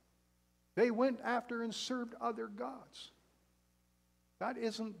God. They went after and served other gods. That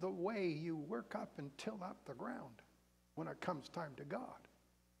isn't the way you work up and till up the ground when it comes time to God.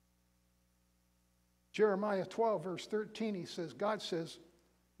 Jeremiah 12, verse 13, God says,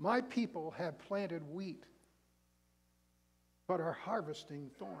 my people have planted wheat, but are harvesting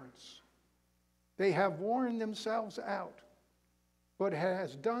thorns. They have worn themselves out, but it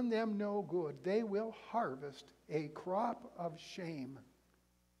has done them no good. They will harvest a crop of shame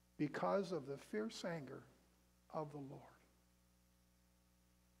because of the fierce anger of the Lord.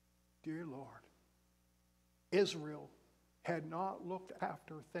 Dear Lord, Israel had not looked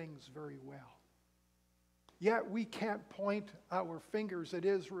after things very well. Yet we can't point our fingers at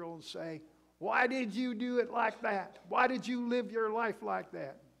Israel and say, why did you do it like that? Why did you live your life like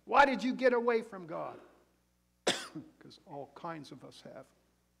that? Why did you get away from God? Because all kinds of us have.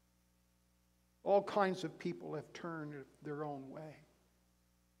 All kinds of people have turned their own way.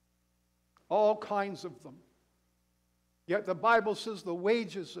 All kinds of them. Yet the Bible says the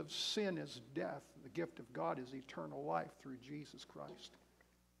wages of sin is death. The gift of God is eternal life through Jesus Christ.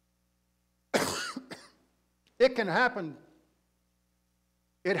 It can happen.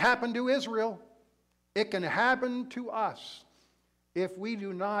 It happened to Israel. It can happen to us if we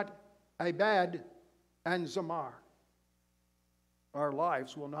do not abad and zamar. Our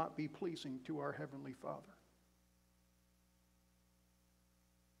lives will not be pleasing to our Heavenly Father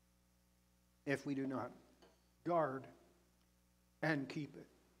if we do not guard and keep it.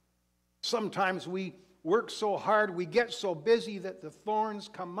 Sometimes we work so hard, we get so busy that the thorns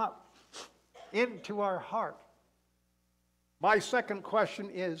come up into our heart. My second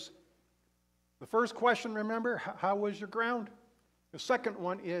question is, the first question, remember, how was your ground? The second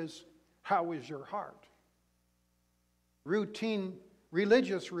one is, how is your heart?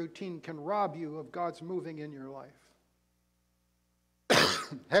 Religious routine can rob you of God's moving in your life.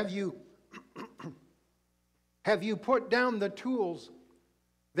 Have you put down the tools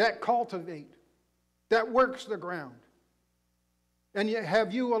that cultivate, that works the ground? And yet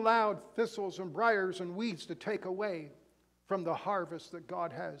have you allowed thistles and briars and weeds to take away from the harvest that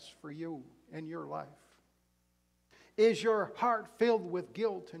God has for you in your life? Is your heart filled with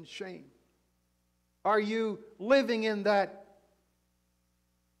guilt and shame? Are you living in that,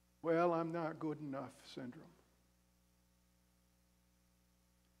 well, I'm not good enough syndrome?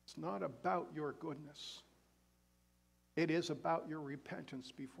 It's not about your goodness. It is about your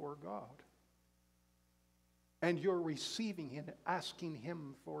repentance before God. And you're receiving and asking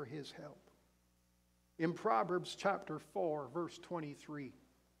Him for His help. In Proverbs chapter 4, verse 23,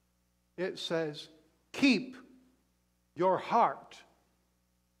 it says, keep your heart.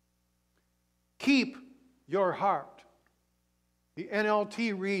 Keep your heart. The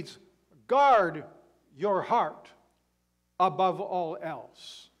NLT reads, guard your heart above all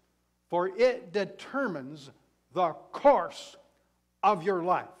else, for it determines the course of your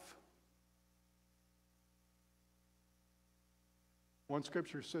life. One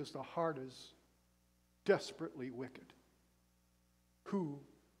scripture says the heart is desperately wicked. Who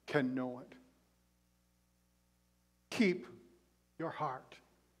can know it? Keep your heart.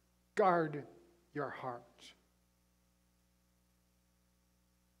 Guard your heart.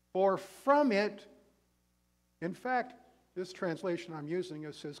 For from it, in fact, this translation I'm using,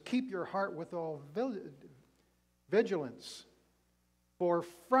 it says, keep your heart with all vigilance, for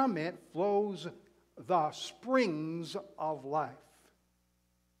from it flows the springs of life.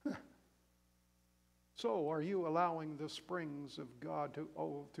 So, are you allowing the springs of God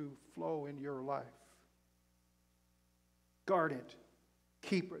to flow in your life? Guard it,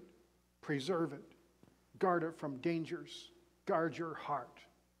 keep it, preserve it, guard it from dangers, guard your heart.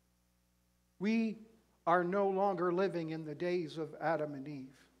 We are no longer living in the days of Adam and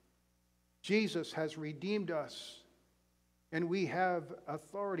Eve. Jesus has redeemed us And we have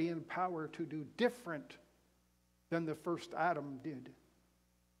authority and power to do different than the first Adam did.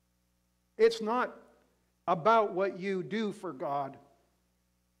 It's not about what you do for God,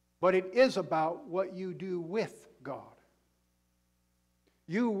 but it is about what you do with God.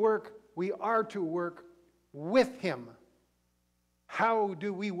 We are to work with Him. How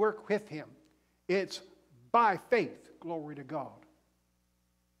do we work with Him? It's by faith, glory to God.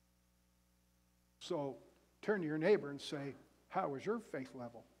 So turn to your neighbor and say, how is your faith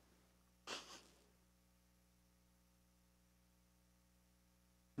level?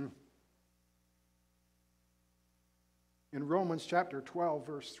 In Romans chapter 12,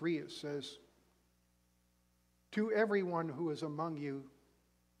 verse 3, it says, to everyone who is among you,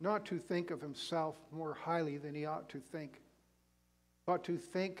 not to think of himself more highly than he ought to think, but to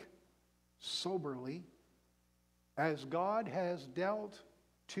think soberly, as God has dealt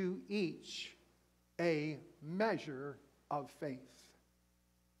to each a measure of faith.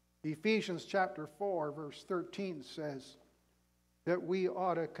 Ephesians chapter 4, verse 13 says that we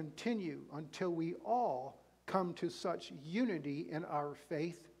ought to continue until we all come to such unity in our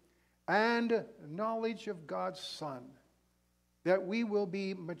faith and knowledge of God's Son, that we will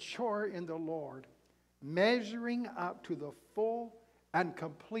be mature in the Lord, measuring up to the full and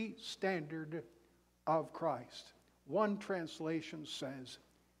complete standard of Christ. One translation says,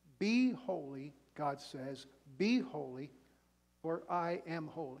 be holy, God says, be holy, for I am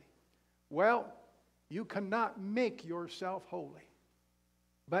holy. Well, you cannot make yourself holy.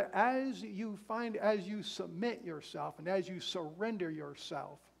 But as you submit yourself and as you surrender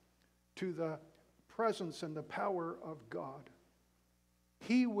yourself to the presence and the power of God,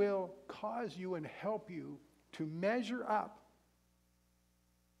 He will cause you and help you to measure up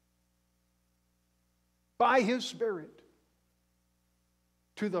by His Spirit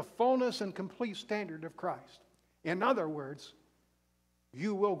to the fullness and complete standard of Christ. In other words,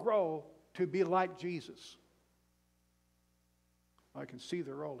 you will grow to be like Jesus. I can see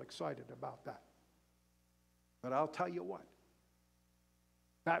they're all excited about that. But I'll tell you what,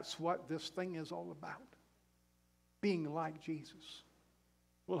 that's what this thing is all about. Being like Jesus.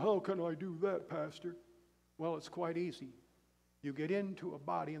 Well, how can I do that, Pastor? Well, it's quite easy. You get into a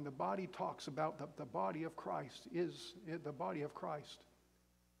body, and the body talks about the body of Christ is the body of Christ.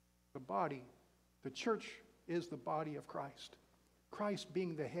 The church is the body of Christ. Christ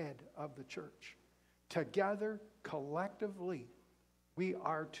being the head of the church. Together, collectively, we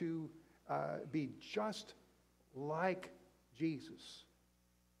are to be just like Jesus.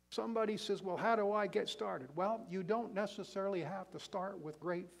 Somebody says, well, how do I get started? Well, you don't necessarily have to start with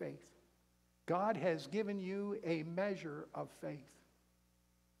great faith. God has given you a measure of faith.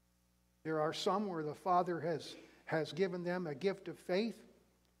 There are some where the Father has given them a gift of faith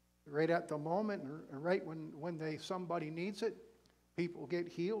right at the moment, or right when somebody needs it. People get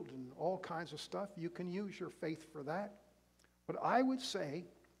healed and all kinds of stuff. You can use your faith for that. But I would say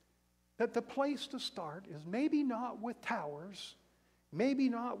that the place to start is maybe not with towers, maybe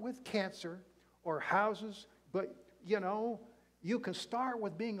not with cancer or houses, but you can start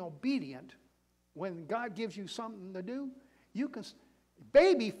with being obedient. When God gives you something to do,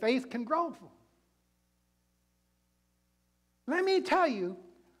 baby faith can grow. Let me tell you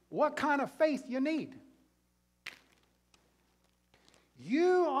what kind of faith you need.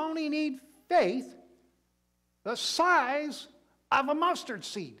 You only need faith the size of a mustard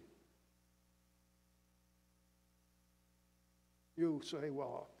seed. You say,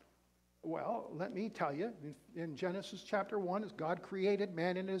 well, let me tell you, in Genesis chapter 1, as God created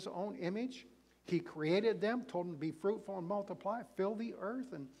man in His own image, He created them, told them to be fruitful and multiply, fill the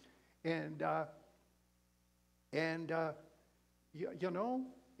earth,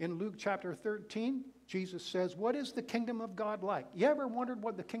 in Luke chapter 13, Jesus says, what is the kingdom of God like? You ever wondered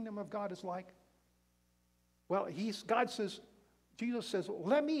what the kingdom of God is like? Well, Jesus says,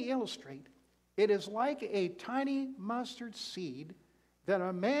 let me illustrate. It is like a tiny mustard seed that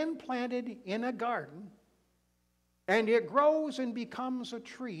a man planted in a garden, and it grows and becomes a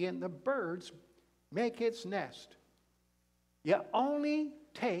tree, and the birds make its nest. It only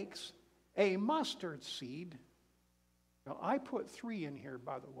takes a mustard seed. Now, I put 3 in here,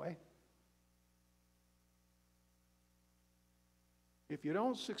 by the way. If you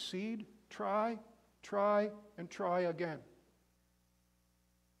don't succeed, try, and try again.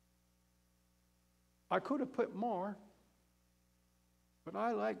 I could have put more, but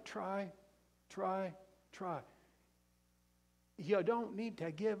I like try. You don't need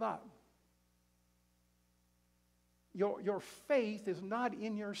to give up. Your faith is not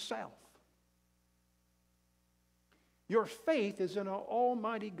in yourself. Your faith is in an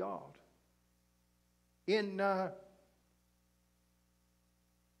almighty God. In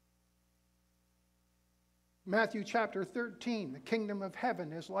Matthew chapter 13, the kingdom of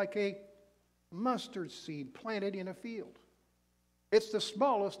heaven is like a mustard seed planted in a field. It's the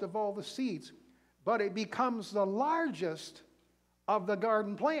smallest of all the seeds, but it becomes the largest of the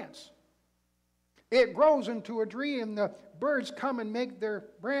garden plants. It grows into a tree, and the birds come and make their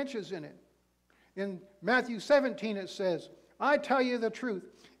branches in it. In Matthew 17 it says, I tell you the truth,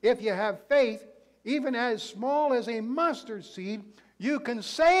 if you have faith, even as small as a mustard seed, you can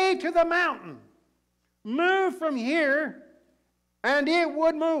say to the mountain, move from here, and it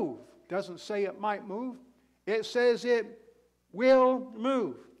would move. Doesn't say it might move. It says it will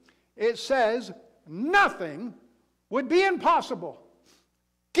move. It says nothing would be impossible.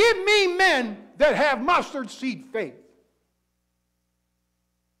 Give me men that have mustard seed faith.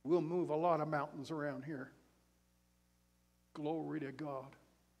 We'll move a lot of mountains around here. Glory to God.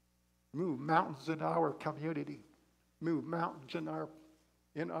 Move mountains in our community. Move mountains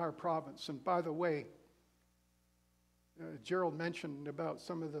in our province. And by the way, Gerald mentioned about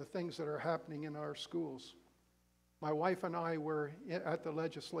some of the things that are happening in our schools. My wife and I were at the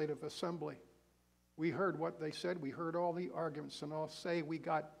Legislative Assembly. We heard what they said. We heard all the arguments. And I'll say we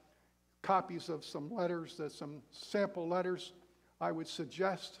got copies of some letters, some sample letters. I would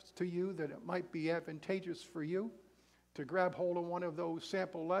suggest to you that it might be advantageous for you to grab hold of one of those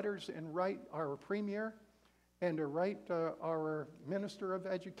sample letters and write our Premier and to write our Minister of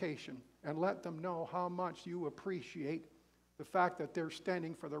Education and let them know how much you appreciate the fact that they're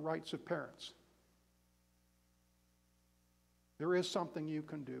standing for the rights of parents. There is something you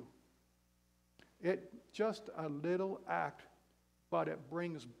can do. It's just a little act, but it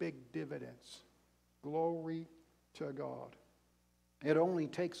brings big dividends. Glory to God. It only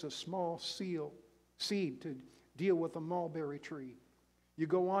takes a small seed to deal with a mulberry tree. You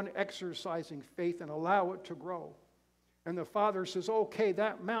go on exercising faith and allow it to grow. And the Father says, okay,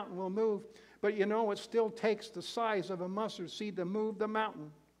 that mountain will move, but you know, it still takes the size of a mustard seed to move the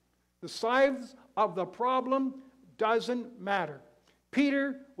mountain. The size of the problem doesn't matter.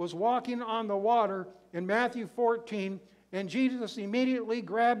 Peter was walking on the water in Matthew 14, and Jesus immediately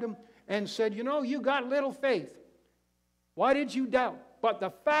grabbed him and said, you know, you got little faith. Why did you doubt? But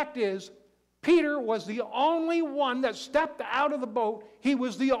the fact is, Peter was the only one that stepped out of the boat. He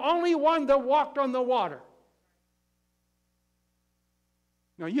was the only one that walked on the water.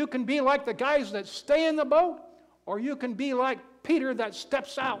 Now, you can be like the guys that stay in the boat, or you can be like Peter that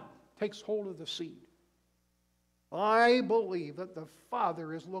steps out, takes hold of the seed. I believe that the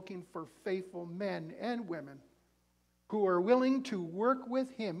Father is looking for faithful men and women who are willing to work with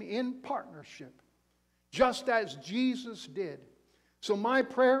Him in partnership, just as Jesus did. So my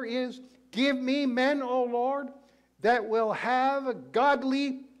prayer is, give me men, O Lord, that will have a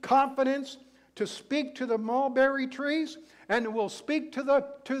godly confidence to speak to the mulberry trees, and will speak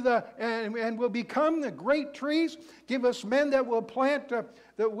and will become the great trees. Give us men that will plant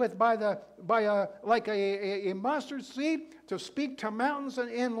like a mustard seed to speak to mountains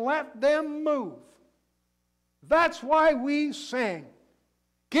and let them move. That's why we sang,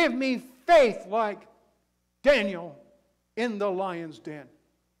 give me faith like Daniel in the lion's den.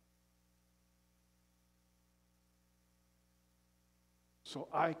 So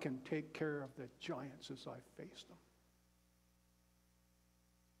I can take care of the giants as I face them.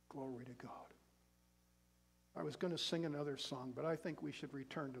 Glory to God. I was going to sing another song, but I think we should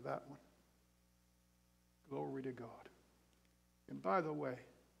return to that one. Glory to God. And by the way,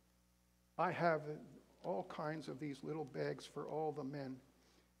 I have all kinds of these little bags for all the men.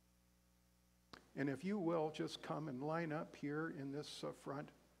 And if you will, just come and line up here in this front.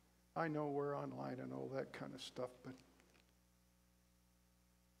 I know we're online and all that kind of stuff, but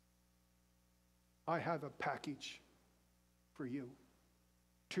I have a package for you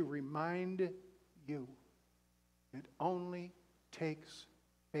to remind you it only takes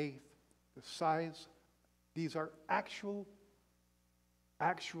faith the size. These are actual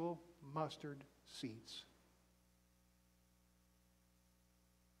mustard seeds.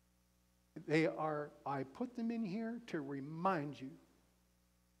 They are, I put them in here to remind you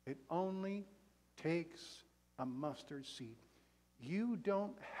it only takes a mustard seed. You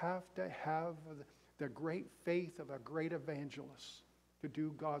don't have to have the great faith of a great evangelist to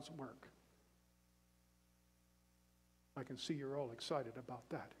do God's work. I can see you're all excited about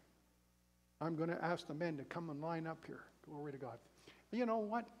that. I'm going to ask the men to come and line up here. Glory to God. You know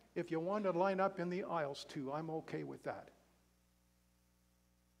what? If you want to line up in the aisles too, I'm okay with that.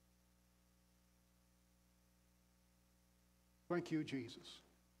 Thank you, Jesus.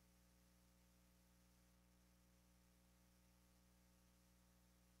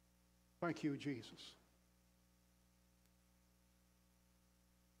 Thank you, Jesus.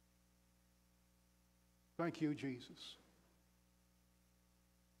 Thank you, Jesus.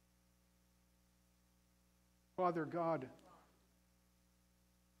 Father God,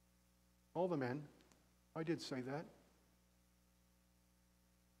 all the men, I did say that.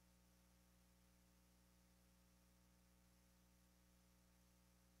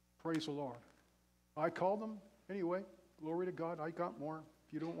 Praise the Lord. I called them anyway. Glory to God. I got more.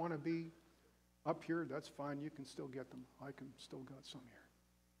 If you don't want to be up here, that's fine. You can still get them. I can still got some here.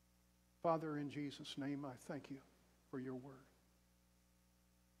 Father, in Jesus' name, I thank you for your word.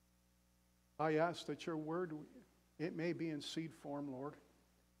 I ask that your word, it may be in seed form, Lord,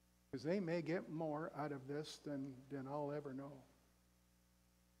 because they may get more out of this than I'll ever know.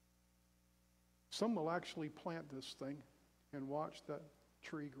 Some will actually plant this thing and watch the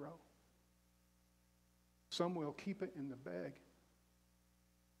tree grow. Some will keep it in the bag.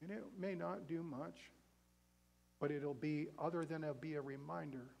 And it may not do much, but it'll be, other than it'll be a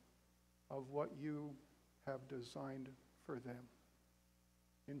reminder of what you have designed for them.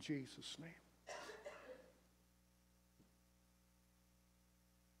 In Jesus' name.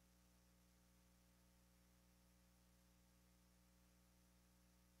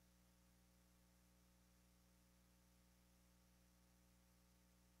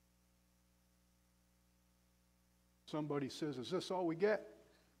 Somebody says, is this all we get?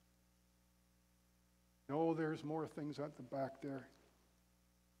 No, there's more things at the back there.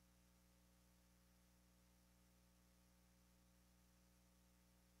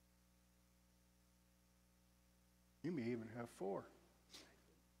 You may even have 4.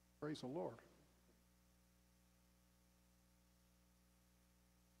 Praise the Lord.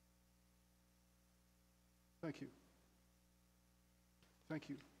 Thank you. Thank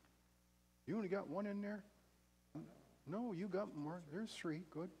you. You only got 1 in there? No, you got more. There's 3.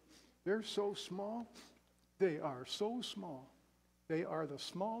 Good. They're so small. They are so small. They are the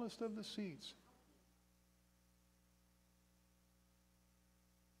smallest of the seeds.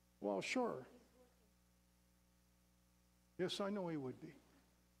 Well, sure. Yes, I know he would be.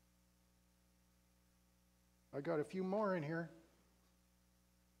 I got a few more in here.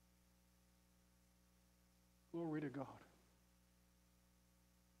 Glory to God.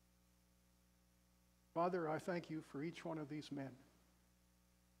 Father, I thank you for each one of these men.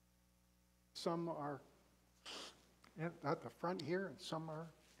 Some are at the front here, and some are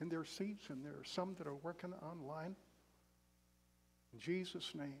in their seats, and there are some that are working online. In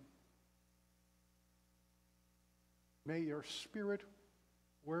Jesus' name, may your Spirit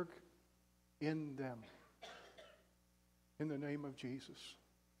work in them. In the name of Jesus.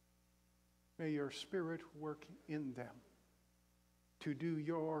 May your Spirit work in them to do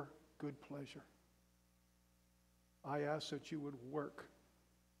your good pleasure. I ask that you would work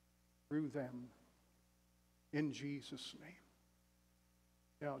through them in Jesus' name.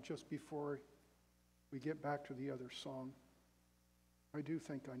 Now, just before we get back to the other song, I do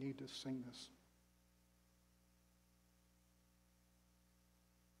think I need to sing this.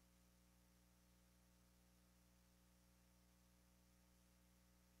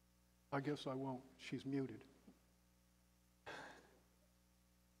 I guess I won't. She's muted.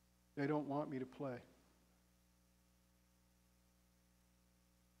 They don't want me to play.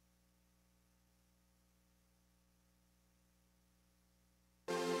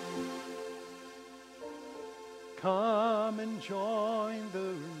 Come and join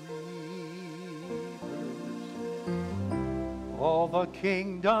the reapers, all the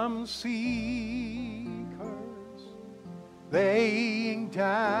kingdom seekers, laying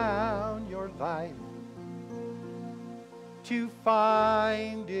down your life to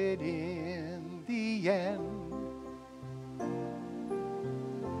find it in the end.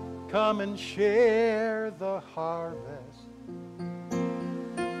 Come and share the harvest,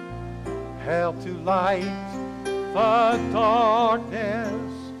 help to light the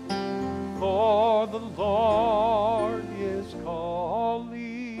darkness, for the Lord is calling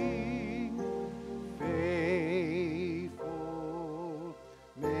faithful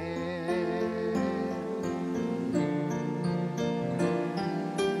men.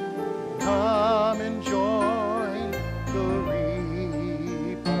 Come and join the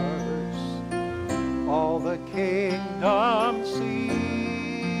reapers, all the kingdom seekers,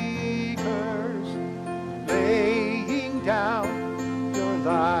 laying down your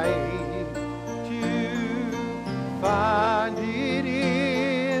life to find it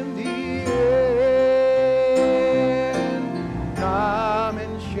in the end. Come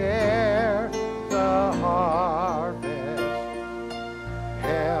and share the harvest,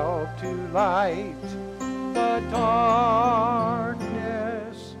 help to light the darkness,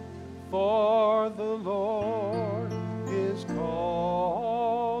 for the Lord is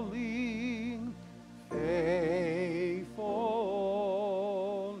calling faithful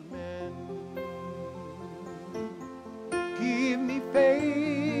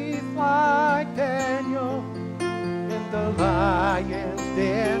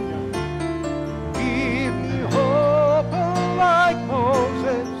Daniel. Give me hope like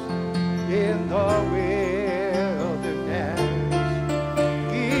Moses in the wilderness.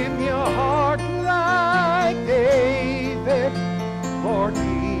 Give me a heart like David. Lord,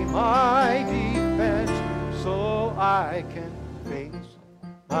 be my defense so I can face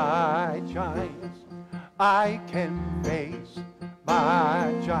my giants. I can face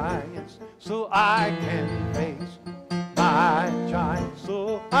my giants so I can face my giants,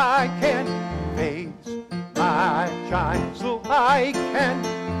 so I can face my giants, so I can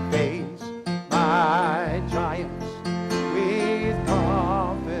face my giants with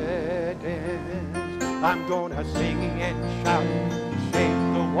confidence. I'm gonna sing and shout, shake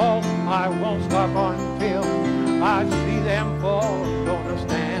the wall. I won't stop until I see them fall. I'm gonna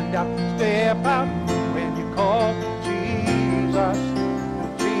stand up, step out when you call Jesus,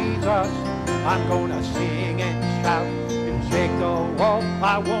 Jesus. I'm gonna sing and shout and shake the wall.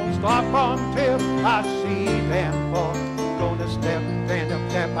 I won't stop until I see them fall. I'm gonna stand up,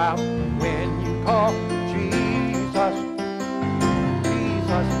 step out when you call Jesus,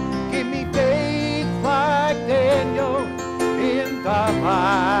 Jesus. Give me faith like Daniel in the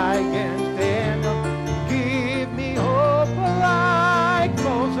lion's den. Give me hope like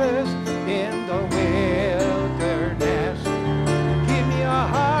Moses in the wilderness. Give me a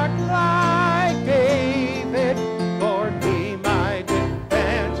heart like David. Lord, be my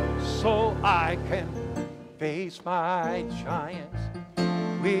defense so I can face my giants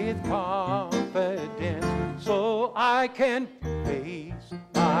with confidence. So I can face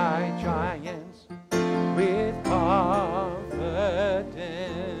my giants with confidence.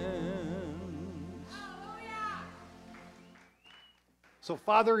 So,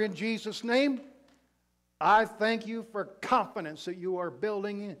 Father, in Jesus' name, I thank you for confidence that you are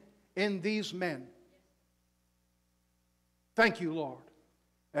building in these men. Thank you, Lord,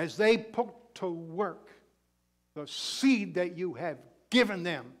 as they put to work the seed that you have given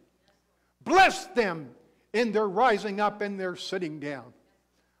them. Bless them in their rising up and their sitting down.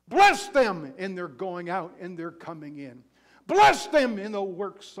 Bless them in their going out and their coming in. Bless them in the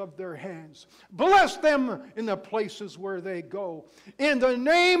works of their hands. Bless them in the places where they go. In the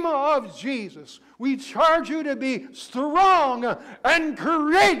name of Jesus, we charge you to be strong and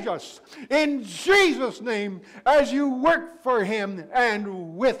courageous in Jesus' name as you work for him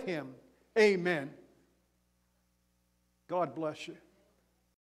and with him. Amen. God bless you.